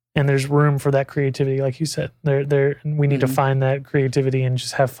there's room for that creativity, like you said. We need to find that creativity and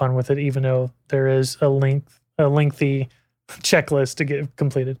just have fun with it, even though there is a lengthy checklist to get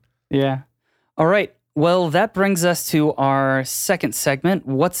completed. Yeah. All right. Well, that brings us to our second segment,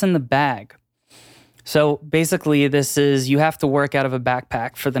 What's in the Bag? So basically, this is you have to work out of a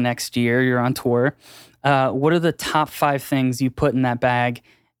backpack for the next year. You're on tour. What are the top 5 things you put in that bag,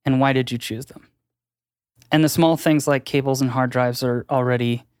 and why did you choose them? And the small things like cables and hard drives are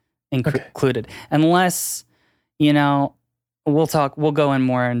already included. Unless, we'll go in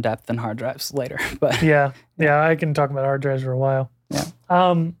more in depth than hard drives later. But yeah, I can talk about hard drives for a while.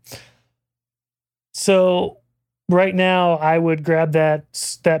 Yeah. So right now, I would grab that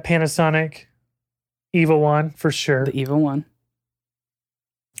Panasonic Eva 1 for sure. The Eva 1.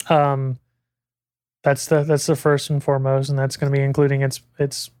 That's the first and foremost, and that's going to be including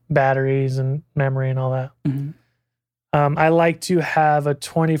its batteries and memory and all that. Mm-hmm. I like to have a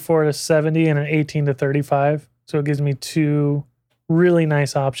 24-70 and an 18-35, so it gives me 2 really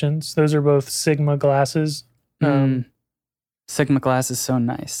nice options. Those are both Sigma glasses. Sigma glass is so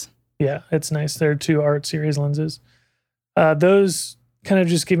nice. Yeah, it's nice. They're 2 Art Series lenses. Those kind of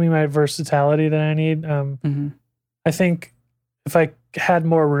just give me my versatility that I need. I think if I had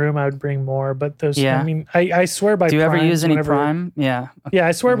more room, I would bring more. But those, I swear by. Do you ever use any whenever, prime? Yeah. Okay. Yeah,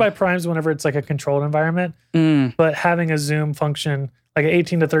 I swear by primes whenever it's like a controlled environment. But having a zoom function, like an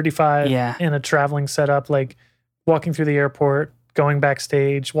 18-35 in a traveling setup, like walking through the airport, going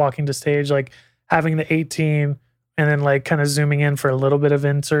backstage, walking to stage, like having the 18 and then like kind of zooming in for a little bit of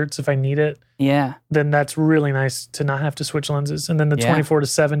inserts if I need it. Yeah. Then that's really nice to not have to switch lenses. And then the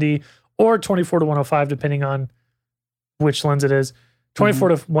 24-70 or 24-105, depending on which lens it is.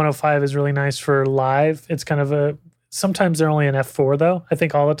 24-105 is really nice for live. It's kind of sometimes they're only an f4 though. I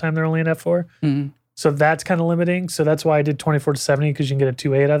think all the time they're only an f4. So that's kind of limiting. So that's why I did 24-70, because you can get a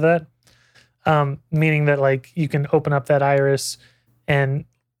 2.8 out of that. Meaning that like you can open up that iris and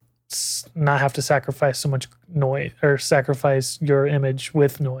not have to sacrifice so much noise or sacrifice your image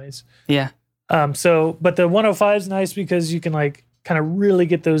with noise. Yeah. But the 105 is nice because you can like kind of really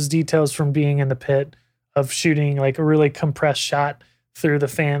get those details from being in the pit of shooting like a really compressed shot through the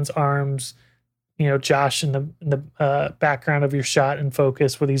fan's arms, Josh in the background of your shot and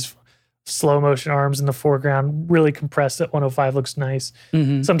focus with these slow motion arms in the foreground, really compressed at 105 looks nice.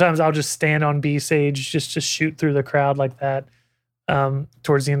 Sometimes I'll just stand on B stage, just shoot through the crowd like that.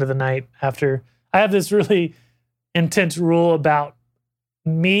 Towards the end of the night after. I have this really intense rule about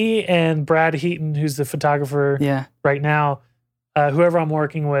me and Brad Heaton, who's the photographer right now, whoever I'm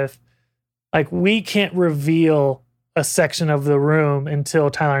working with, like we can't reveal a section of the room until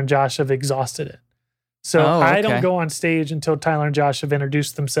Tyler and Josh have exhausted it. So I don't go on stage until Tyler and Josh have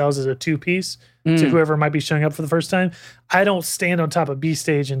introduced themselves as a 2-piece to whoever might be showing up for the first time. I don't stand on top of B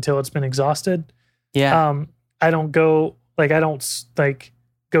stage until it's been exhausted. Yeah. I don't go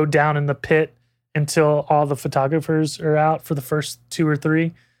go down in the pit until all the photographers are out for the first 2 or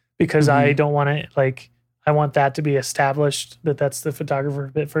 3, because I don't want to I want that to be established that that's the photographer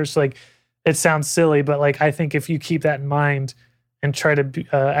bit first. Like it sounds silly, but like I think if you keep that in mind and try to be,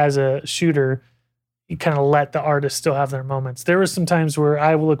 as a shooter, you kind of let the artist still have their moments. There were some times where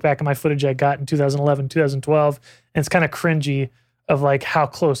I will look back at my footage I got in 2011, 2012, and it's kind of cringy of like how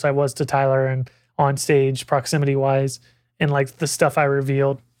close I was to Tyler and on stage proximity wise. And like the stuff I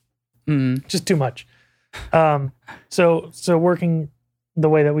revealed, just too much. So working the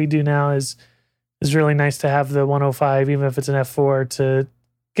way that we do now is really nice to have the 105, even if it's an f4, to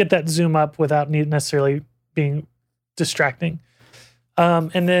get that zoom up without necessarily being distracting.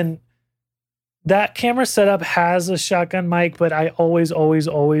 And then that camera setup has a shotgun mic, but I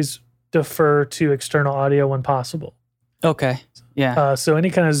always defer to external audio when possible. Okay. Yeah. So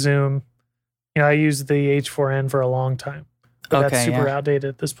any kind of zoom, I used the H4n for a long time. But that's super outdated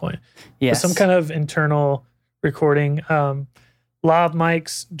at this point. Yes. Some kind of internal recording. Lav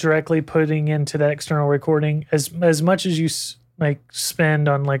mics directly putting into that external recording. As much as you spend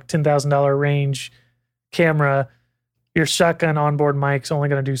on like $10,000 range camera, your shotgun onboard mic's only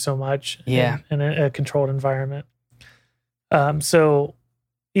going to do so much in a controlled environment. So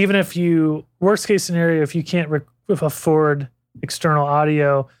even if worst case scenario, if you can't afford external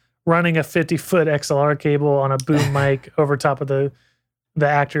audio, running a 50-foot XLR cable on a boom mic over top of the the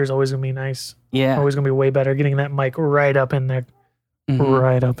actor is always going to be nice. Yeah. Always going to be way better. Getting that mic right up in there.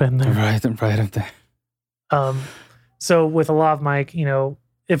 Right up in there. Right up there. So with a lav mic,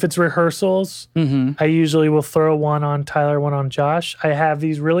 if it's rehearsals, I usually will throw one on Tyler, one on Josh. I have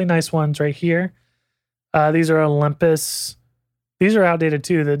these really nice ones right here. These are Olympus. These are outdated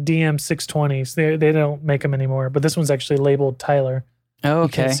too, the DM620s. They don't make them anymore, but this one's actually labeled Tyler. Oh,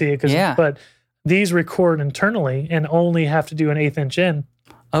 okay. You can't see it, but these record internally and only have to do an 1/8 inch in.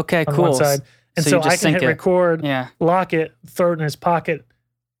 Okay, on cool. one side. And so I can hit record, lock it, throw it in his pocket.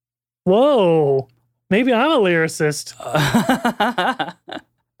 Whoa, maybe I'm a lyricist.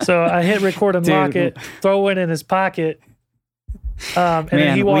 So I hit record and lock it, throw it in his pocket. And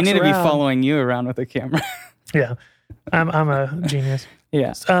then he walks we need around. to be following you around with a camera. Yeah, I'm a genius.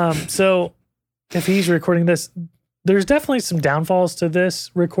 Yeah. So if he's recording this, there's definitely some downfalls to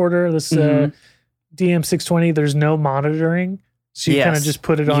this recorder, this DM620. There's no monitoring. So you kind of just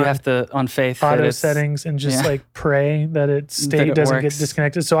put it on. You have to, on faith, auto settings and just pray that it doesn't get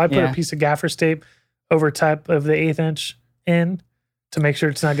disconnected. So I put a piece of gaffer's tape over top of the 1/8 inch in to make sure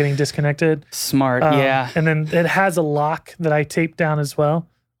it's not getting disconnected. Smart, yeah. And then it has a lock that I taped down as well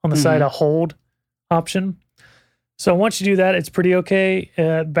on the side, a hold option. So once you do that, it's pretty okay.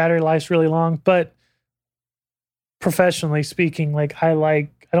 Battery life's really long, but professionally speaking, I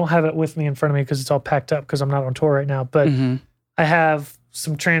don't have it with me in front of me because it's all packed up because I'm not on tour right now, but I have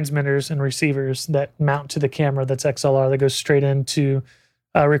some transmitters and receivers that mount to the camera that's XLR that goes straight into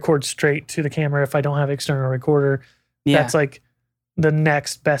record straight to the camera if I don't have external recorder. Yeah. That's like the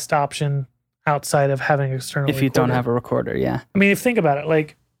next best option outside of having external recorder. If you don't have a recorder, yeah. I mean, think about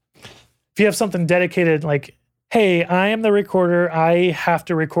it, if you have something dedicated, hey, I am the recorder, I have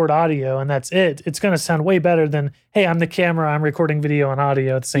to record audio, and that's it. It's going to sound way better than, hey, I'm the camera, I'm recording video and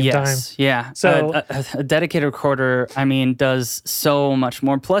audio at the same time. Yeah. So a dedicated recorder, does so much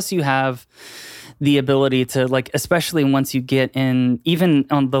more. Plus, you have the ability to, especially once you get in, even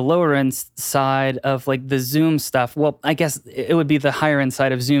on the lower end side of the Zoom stuff. Well, I guess it would be the higher end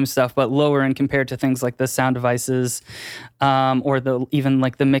side of Zoom stuff, but lower end compared to things like the sound devices, or even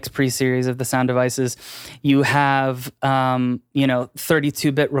the Mix Pre series of the sound devices. You have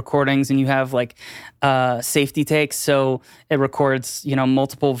 32-bit recordings, and you have safety takes, so it records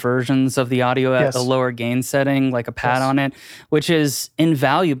multiple versions of the audio at a lower gain setting, like a pad on it, which is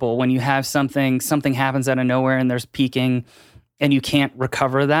invaluable when you have something happens out of nowhere and there's peaking and you can't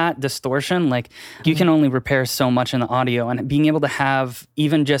recover that distortion. You can only repair so much in the audio, and being able to have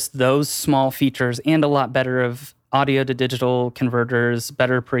even just those small features and a lot better of audio to digital converters,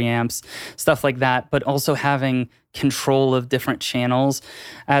 better preamps, stuff like that, but also having control of different channels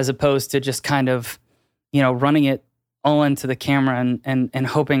as opposed to just kind of, running it all into the camera and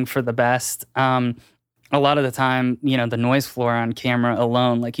hoping for the best. A lot of the time, the noise floor on camera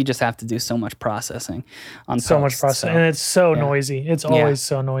alone, you just have to do so much processing on so much processing, and it's so noisy. It's always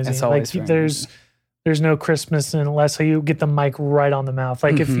so noisy. It's always there's no crispness unless you get the mic right on the mouth.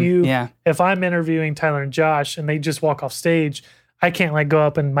 If I'm interviewing Tyler and Josh and they just walk off stage, I can't go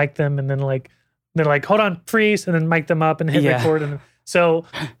up and mic them and then they're hold on, freeze, and then mic them up and hit record. And so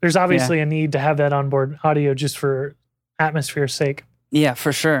there's obviously a need to have that onboard audio just for atmosphere's sake. Yeah,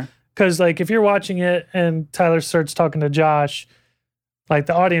 for sure. Because if you're watching it and Tyler starts talking to Josh,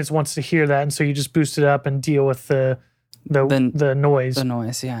 the audience wants to hear that, and so you just boost it up and deal with the noise. The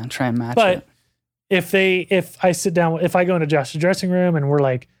noise, yeah, and try and match but it. If I go into Josh's dressing room and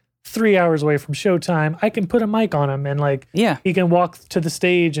we're 3 hours away from showtime, I can put a mic on him and he can walk to the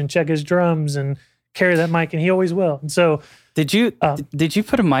stage and check his drums and carry that mic, and he always will. And so did you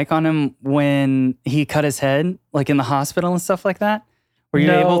put a mic on him when he cut his head, in the hospital and stuff like that? Were you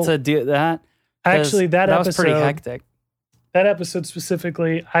able to do that? Actually, that episode was pretty hectic. That episode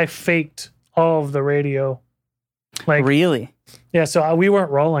specifically, I faked all of the radio. Really? Yeah, so we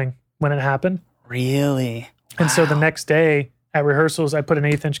weren't rolling when it happened. Really? And so the next day at rehearsals, I put an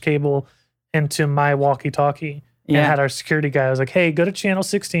 1/8 inch cable into my walkie-talkie and had our security guy. I was like, hey, go to channel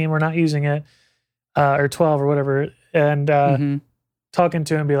 16. We're not using it. Or 12 or whatever. And talking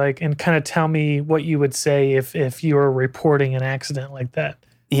to him, and kind of tell me what you would say if you were reporting an accident like that.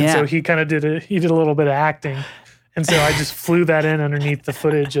 Yeah. And so he kind of did a little bit of acting. And so I just flew that in underneath the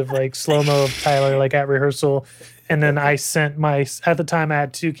footage of slow-mo of Tyler at rehearsal. And then I sent at the time I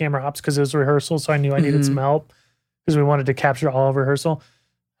had 2 camera ops because it was rehearsal. So I knew I needed some help because we wanted to capture all of rehearsal.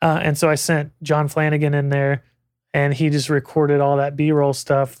 And so I sent John Flanagan in there, and he just recorded all that B-roll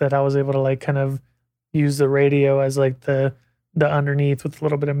stuff that I was able to kind of use the radio as the underneath with a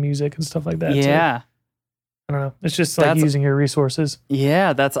little bit of music and stuff like that. Yeah. Too. I don't know. It's just using your resources.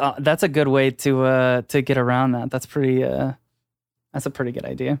 Yeah, that's a good way to get around that. That's pretty That's a pretty good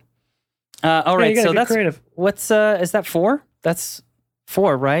idea. All right, you so that's creative. What's is that 4? That's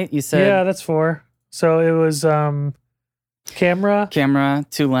 4, right? You said that's 4. So it was camera,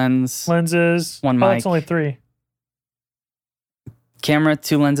 2 lenses, 1 mic. Oh, it's only 3. Camera,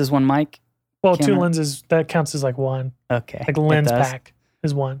 2 lenses, 1 mic. Well, Camera. 2 lenses, that counts as like 1. Okay, like lens pack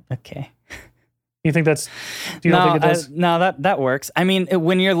is 1. Okay. You think that's? Do you not think it does? No, that works. I mean,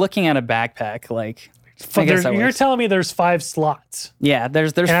 when you're looking at a backpack, like. You're telling me there's 5 slots. Yeah,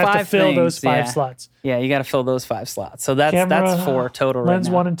 there's and 5 I have to fill things. those 5 slots. Yeah, you got to fill those 5 slots. So that's Camera, 4 total. Lens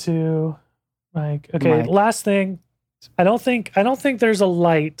right now. 1 and 2. Like okay, Mic. last thing. I don't think there's a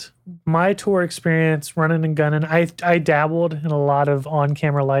light. My tour experience running and gunning. I dabbled in a lot of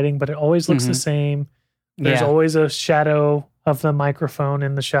on-camera lighting, but it always looks the same. There's always a shadow of the microphone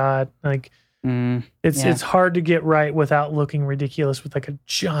in the shot. Like it's hard to get right without looking ridiculous with like a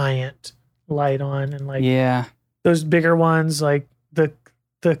giant light on and like those bigger ones, like the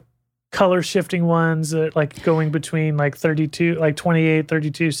color shifting ones that like going between like 32, like 28,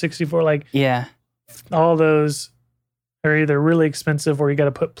 32, 64, like all those are either really expensive or you got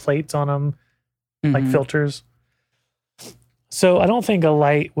to put plates on them, like filters. So I don't think a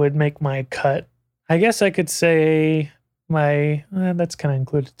light would make my cut. I guess I could say that's kind of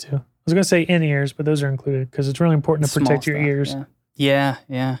included too. I was going to say in-ears, but those are included because it's really important to protect your ears.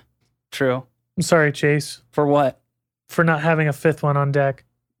 Yeah. True. I'm sorry, Chase. For what? For not having a 5th one on deck.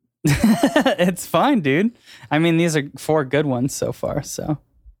 It's fine, dude. I mean, these are 4 good ones so far, so.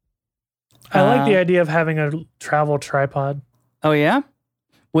 I like the idea of having a travel tripod. Oh, yeah?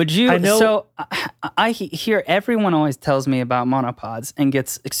 Would you? I know. So I hear everyone always tells me about monopods and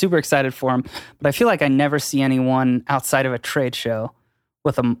gets super excited for them, but I feel like I never see anyone outside of a trade show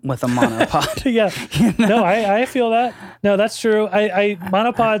with a monopod. Yeah. You know? No, I feel that. No, that's true. I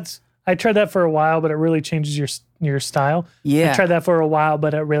monopods, I tried that for a while, but it really changes your style. Yeah. I tried that for a while,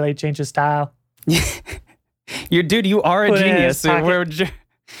 but it really changes style. You are a genius.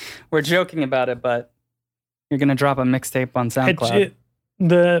 We're joking about it, but you're going to drop a mixtape on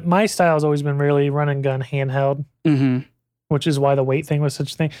SoundCloud. My style has always been really run and gun handheld, which is why the weight thing was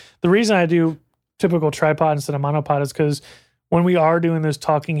such a thing. The reason I do typical tripod instead of monopod is because when we are doing those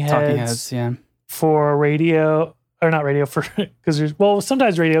talking heads for radio, or not radio, because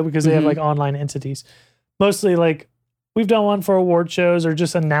sometimes radio because they have like online entities. Mostly like we've done one for award shows or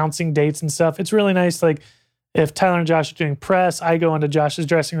just announcing dates and stuff. It's really nice. Like if Tyler and Josh are doing press, I go into Josh's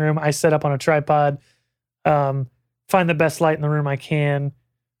dressing room, I set up on a tripod, find the best light in the room I can.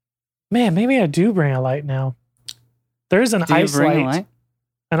 Man, maybe I do bring a light now. There's an ice light.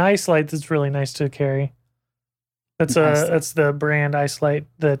 An ice light that's really nice to carry. That's the brand ice light.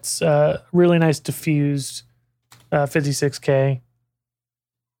 That's really nice diffused 56K.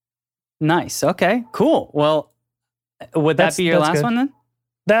 Nice. Okay, cool. Well, would that be your last one then?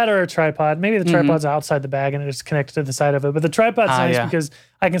 That or a tripod. Maybe the tripod's outside the bag and it's connected to the side of it. But the tripod's nice because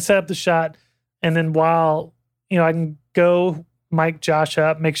I can set up the shot and then while, I can go mic Josh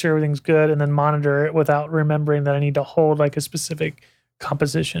up, make sure everything's good, and then monitor it without remembering that I need to hold like a specific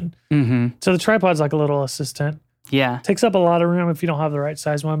composition. So the tripod's like a little assistant. Yeah. Takes up a lot of room if you don't have the right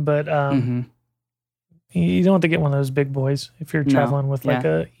size one, but you don't have to get one of those big boys if you're traveling with like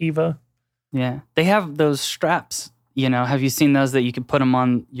a Eva. Yeah. They have those straps. Have you seen those that you can put them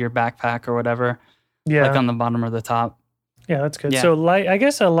on your backpack or whatever? Yeah. Like on the bottom or the top. Yeah, that's good. Yeah. So light, I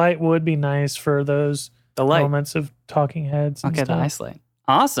guess a light would be nice for those moments of talking heads. And stuff. The ice light.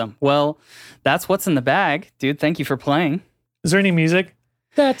 Awesome. Well, that's what's in the bag, dude. Thank you for playing. Is there any music?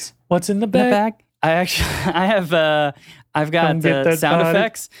 That's what's in the bag. I've got the sound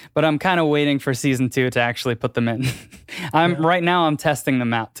effects, but I'm kind of waiting for season 2 to actually put them in. Right now I'm testing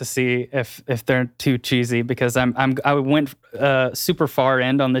them out to see if they're too cheesy because I went super far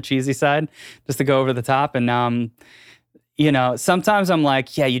end on the cheesy side just to go over the top, and now I'm, sometimes I'm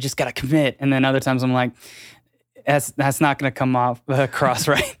like, yeah, you just gotta commit, and then other times I'm like, that's not gonna come across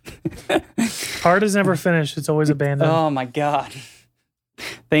right. Art is never finished; it's always abandoned. Oh my god.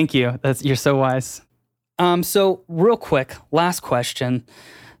 Thank you. You're so wise. So real quick, last question.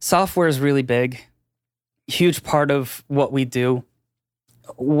 Software is really big, huge part of what we do.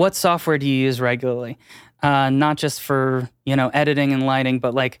 What software do you use regularly? Not just for, editing and lighting,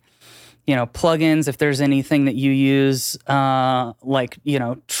 but like, plugins, if there's anything that you use, like,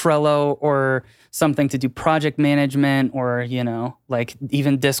 Trello or something to do project management or, like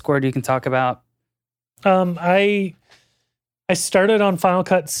even Discord you can talk about. I started on Final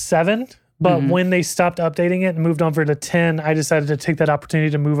Cut 7, but when they stopped updating it and moved over to 10, I decided to take that opportunity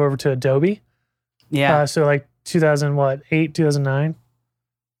to move over to Adobe. Yeah. So like 2008, 2009,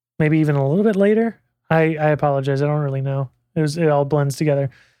 maybe even a little bit later. I apologize. I don't really know. It all blends together.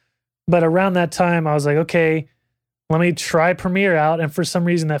 But around that time, I was like, okay, let me try Premiere out. And for some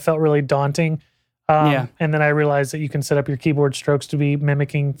reason, that felt really daunting. And then I realized that you can set up your keyboard strokes to be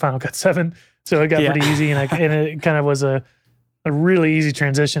mimicking Final Cut 7. So it got pretty easy. And it kind of was a really easy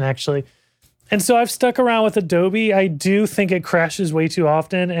transition, actually. And so I've stuck around with Adobe. I do think it crashes way too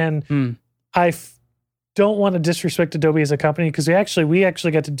often. And I don't want to disrespect Adobe as a company, because we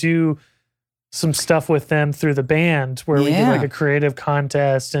actually got to do some stuff with them through the band where we did like a creative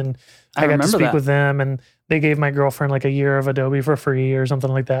contest, and I got to speak with them, and they gave my girlfriend like a year of Adobe for free or something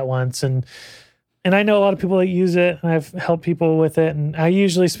like that once. And I know a lot of people that use it, and I've helped people with it. And I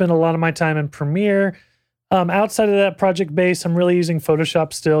usually spend a lot of my time in Premiere. Outside of that project base, I'm really using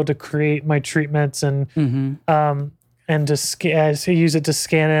Photoshop still to create my treatments and to use it to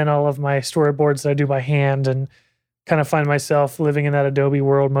scan in all of my storyboards that I do by hand, and kind of find myself living in that Adobe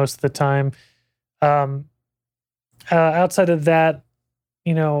world most of the time. Outside of that,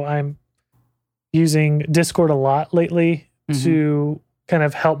 I'm using Discord a lot lately to kind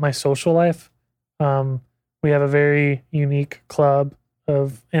of help my social life. We have a very unique club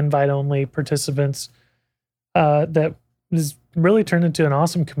of invite-only participants that has really turned into an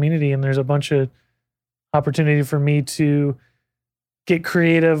awesome community, and there's a bunch of opportunity for me to get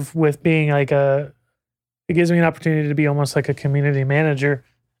creative with being it gives me an opportunity to be almost like a community manager,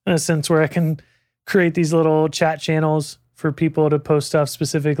 in a sense where I can create these little chat channels for people to post stuff,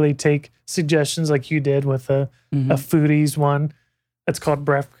 specifically take suggestions like you did with a foodies one that's called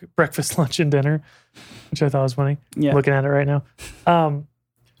breakfast, lunch, and dinner, which I thought was funny. Looking at it right now.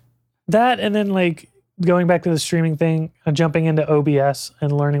 That, and then going back to the streaming thing, jumping into OBS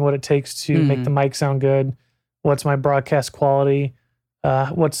and learning what it takes to make the mic sound good. What's my broadcast quality?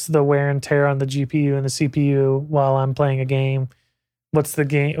 What's the wear and tear on the GPU and the CPU while I'm playing a game? What's the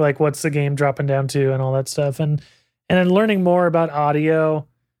game dropping down to, and all that stuff. And then learning more about audio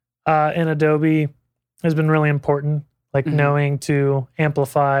in Adobe has been really important. Knowing to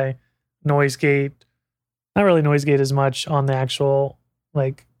amplify, noise gate, not really noise gate as much on the actual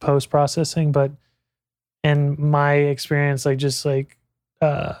post processing, but in my experience, what's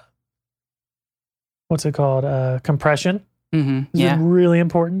it called? Compression is really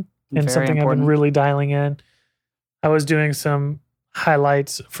important, and something I've been really dialing in. I was doing some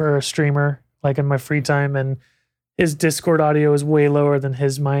highlights for a streamer in my free time, and his Discord audio is way lower than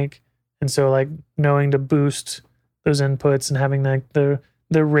his mic. And so knowing to boost those inputs and having the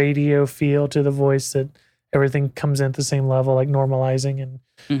radio feel to the voice, that everything comes in at the same level, normalizing,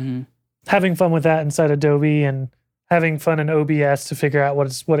 and having fun with that inside Adobe, and having fun in OBS to figure out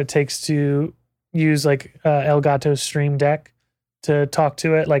what it takes to use Elgato's Stream Deck to talk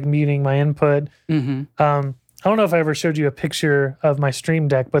to it, muting my input. I don't know if I ever showed you a picture of my Stream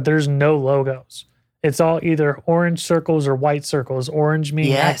Deck, but there's no logos. It's all either orange circles or white circles. Orange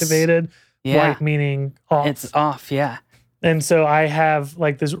meaning activated, white meaning off. It's off, yeah. And so I have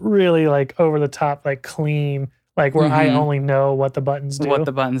this really over the top, clean, where I only know what the buttons do. What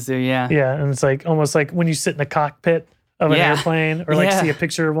the buttons do, yeah. Yeah, and it's almost like when you sit in the cockpit of an airplane, or see a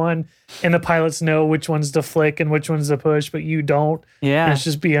picture of one, and the pilots know which one's to flick and which one's to push, but you don't. Yeah. And it's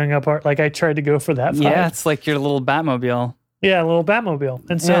just being apart. I tried to go for that vibe. Yeah, it's like your little Batmobile. Yeah, a little Batmobile.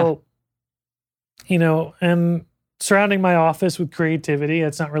 And so, I'm surrounding my office with creativity.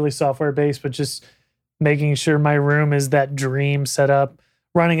 It's not really software-based, but just making sure my room is that dream setup,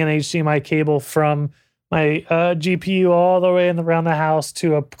 running an HDMI cable from my GPU all the way around the house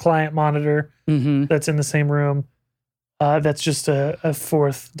to a client monitor that's in the same room. That's just a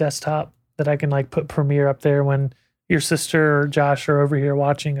fourth desktop that I can put Premiere up there when your sister or Josh are over here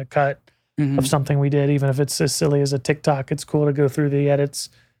watching a cut of something we did, even if it's as silly as a TikTok. It's cool to go through the edits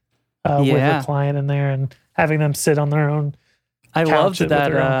with a client in there, and having them sit on their own. I loved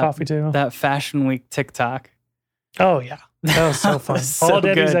that coffee table. That Fashion Week TikTok. Oh yeah, that was so fun. So all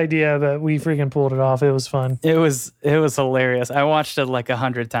Debbie's good. idea, but we freaking pulled it off. It was fun. It was hilarious. I watched it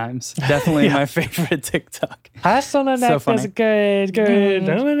 100 times. Definitely my favorite TikTok. I saw the neck as a good.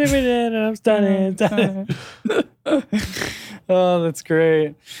 I'm stunning. Oh, that's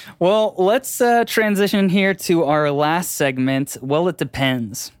great. Well, let's transition here to our last segment. Well, it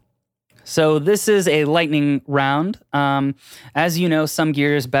depends. So this is a lightning round. As you know, some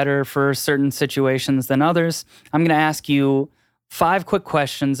gear is better for certain situations than others. I'm going to ask you 5 quick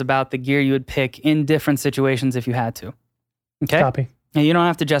questions about the gear you would pick in different situations if you had to. Okay? Copy. And you don't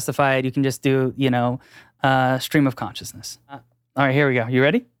have to justify it. You can just do, stream of consciousness. All right, here we go. You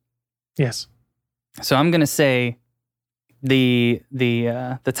ready? Yes. So I'm going to say the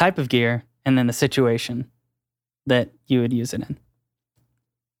type of gear and then the situation that you would use it in.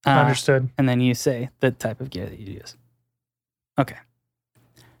 Understood. And then you say the type of gear that you use. Okay.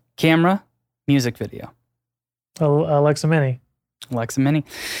 Camera, music video. Alexa Mini. Alexa Mini.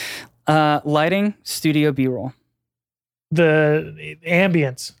 Lighting, studio B-roll. The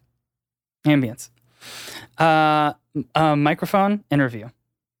ambience. Microphone, interview.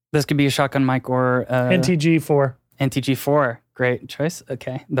 This could be a shotgun mic or NTG4. NTG4. Great choice.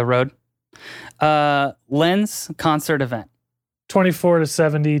 Okay. The Rode. Lens, concert event. 24 to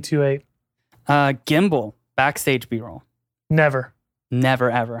 70 2.8. Gimbal, backstage B-roll. Never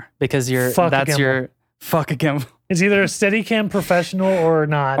ever, because fuck a gimbal. It's either a Steadicam professional or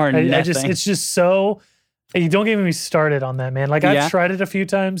not. Or nothing. It's just so. You don't get me started on that, man. Like I've tried it a few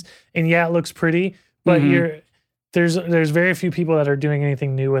times, and yeah, it looks pretty, but there's very few people that are doing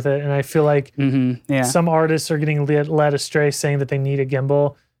anything new with it, and I feel like some artists are getting led astray saying that they need a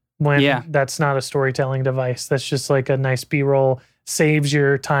gimbal when that's not a storytelling device. That's just like a nice B-roll, saves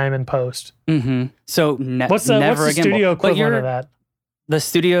your time in post. So what's the studio equivalent of that? The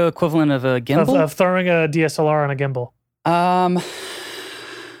studio equivalent of a gimbal? Of throwing a DSLR on a gimbal.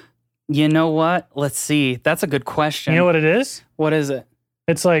 You know what? Let's see. That's a good question. You know what it is? What is it?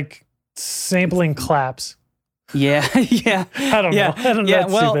 It's like sampling claps. Yeah. I don't know.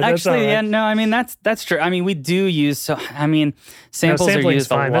 Well, stupid. actually, no. I mean, that's true. I mean, we do use samples are used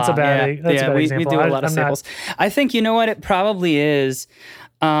fine. a lot. That's a bad example. We do a lot of samples. I think you know what it probably is,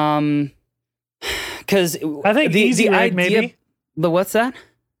 because I think Easy Rig idea, maybe. The what's that?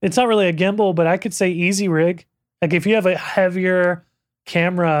 It's not really a gimbal, but I could say Easy Rig. Like if you have a heavier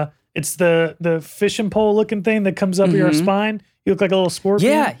camera, it's the fishing pole looking thing that comes up your spine. You look like a little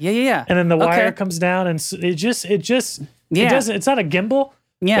scorpion. Yeah. And then the wire comes down, and it doesn't. It's not a gimbal.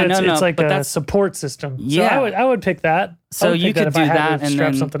 Yeah, it's like a support system. So I would pick that. So you could do that and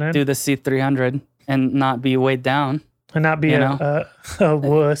then something in. Do the C300 and not be weighed down. And not be a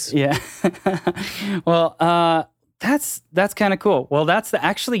wuss. Yeah. Well, that's kind of cool. Well,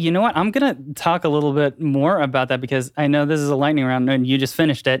 actually, you know what? I'm going to talk a little bit more about that because I know this is a lightning round and you just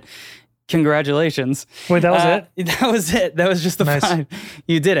finished it. Congratulations. Wait, that was it? That was it. That was just the nice. 5.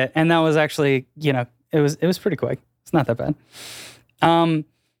 You did it. And that was actually, it was pretty quick. It's not that bad.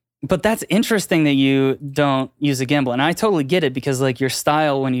 But that's interesting that you don't use a gimbal. And I totally get it because like your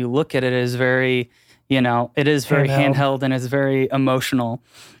style when you look at it is very, it is very handheld and it's very emotional.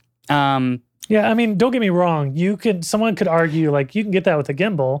 Yeah, I mean, don't get me wrong. Someone could argue like you can get that with a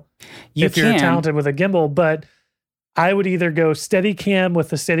gimbal if you're talented with a gimbal, but I would either go Steadicam with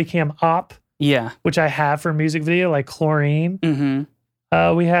the Steadicam op, which I have for music video, like Chlorine. We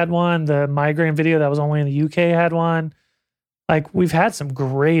had one. The Migraine video that was only in the UK had one. Like we've had some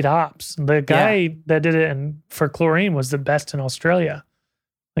great ops. The guy that did it for Chlorine was the best in Australia.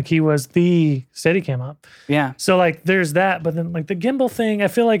 Like he was the Steadicam op. Yeah. So like there's that, but then like the gimbal thing, I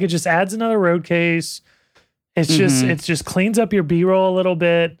feel like it just adds another road case. It's just cleans up your B-roll a little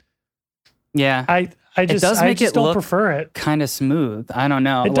bit. Yeah. I just don't prefer it. Kind of smooth. I don't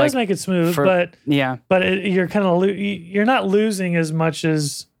know. It does make it smooth, but you're kind of you're not losing as much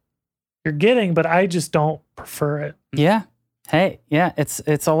as you're getting. But I just don't prefer it. Yeah. Hey. Yeah.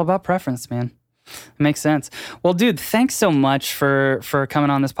 It's all about preference, man. It makes sense. Well, dude, thanks so much for coming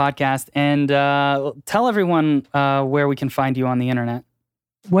on this podcast and tell everyone where we can find you on the internet.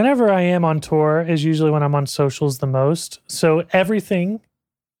 Whenever I am on tour is usually when I'm on socials the most. So everything.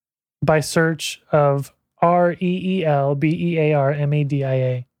 By search of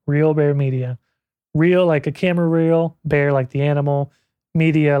REELBEARMEDIA, Real Bear Media. Real like a camera reel, bear like the animal,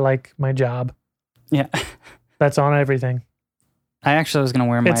 media like my job. Yeah. That's on everything. I actually was going to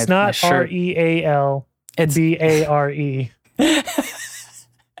wear my shirt. It's not REALBARE.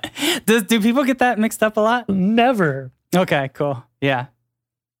 Do people get that mixed up a lot? Never. Okay, cool. Yeah.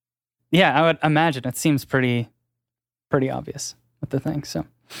 Yeah, I would imagine. It seems pretty obvious with the thing, so.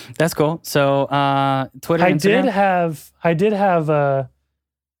 That's cool. So, Twitter, Instagram? I did have a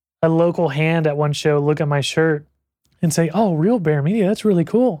local hand at one show look at my shirt and say, "Oh, Real Bear Media, that's really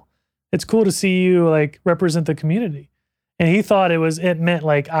cool. It's cool to see you like represent the community." And he thought it meant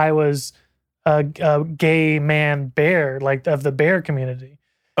like I was a gay man bear, like of the bear community.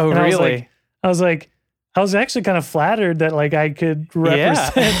 Oh, and really? I was actually kind of flattered that like I could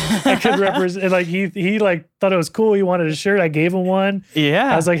represent. Yeah. I could represent. Like he like thought it was cool. He wanted a shirt. I gave him one.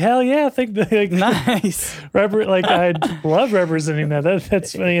 Yeah. I was like, hell yeah! I think like, nice. Like I love representing that.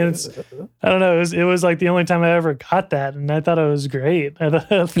 That's funny. And I don't know. It was like the only time I ever got that, and I thought it was great.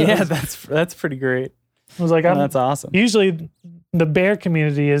 That's pretty great. I was like, that's awesome. Usually, the bear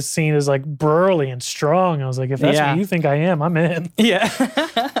community is seen as like burly and strong. I was like, if that's what you think I am, I'm in. Yeah.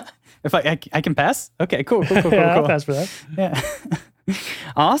 If I can pass? Okay, cool. I'll pass for that. Yeah.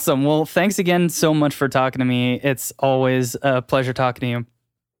 Awesome. Well, thanks again so much for talking to me. It's always a pleasure talking to you.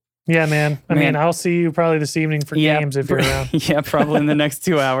 Yeah, man. I mean, I'll see you probably this evening for games if you're around. Yeah, probably in the next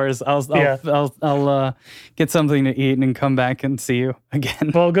 2 hours. I'll get something to eat and come back and see you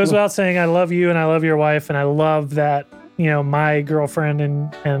again. Well, it goes without saying, I love you and I love your wife, and I love that, my girlfriend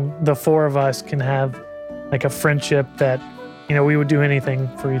and the four of us can have like a friendship that, we would do anything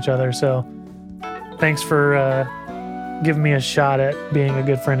for each other. So thanks for giving me a shot at being a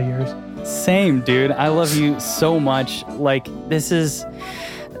good friend of yours. Same, dude. I love you so much. Like, this is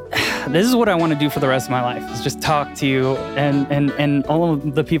what I want to do for the rest of my life, is just talk to you and all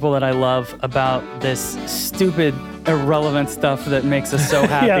of the people that I love about this stupid, irrelevant stuff that makes us so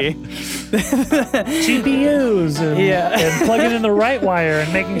happy. GPUs and plugging in the right wire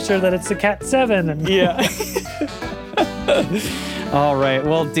and making sure that it's the Cat 7. Yeah. All right.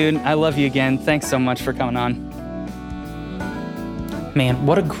 Well, dude, I love you again. Thanks so much for coming on. Man,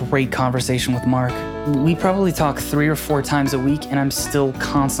 what a great conversation with Mark. We probably talk 3 or 4 times a week, and I'm still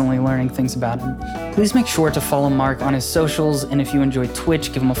constantly learning things about him. Please make sure to follow Mark on his socials, and if you enjoy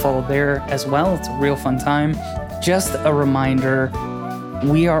Twitch, give him a follow there as well. It's a real fun time. Just a reminder,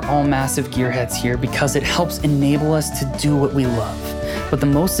 we are all massive gearheads here because it helps enable us to do what we love. But the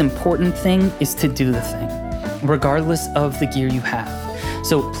most important thing is to do the thing, regardless of the gear you have.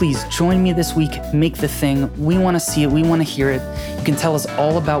 So please join me this week, make the thing. We want to see it, we want to hear it. You can tell us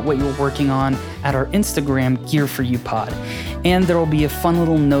all about what you're working on at our Instagram, Gear For You Pod. And there will be a fun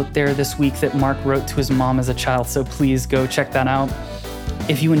little note there this week that Mark wrote to his mom as a child, so please go check that out.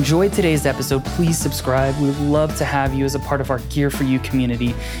 If you enjoyed today's episode, please subscribe. We would love to have you as a part of our Gear For You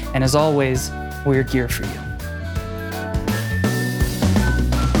community. And as always, we're Gear For You.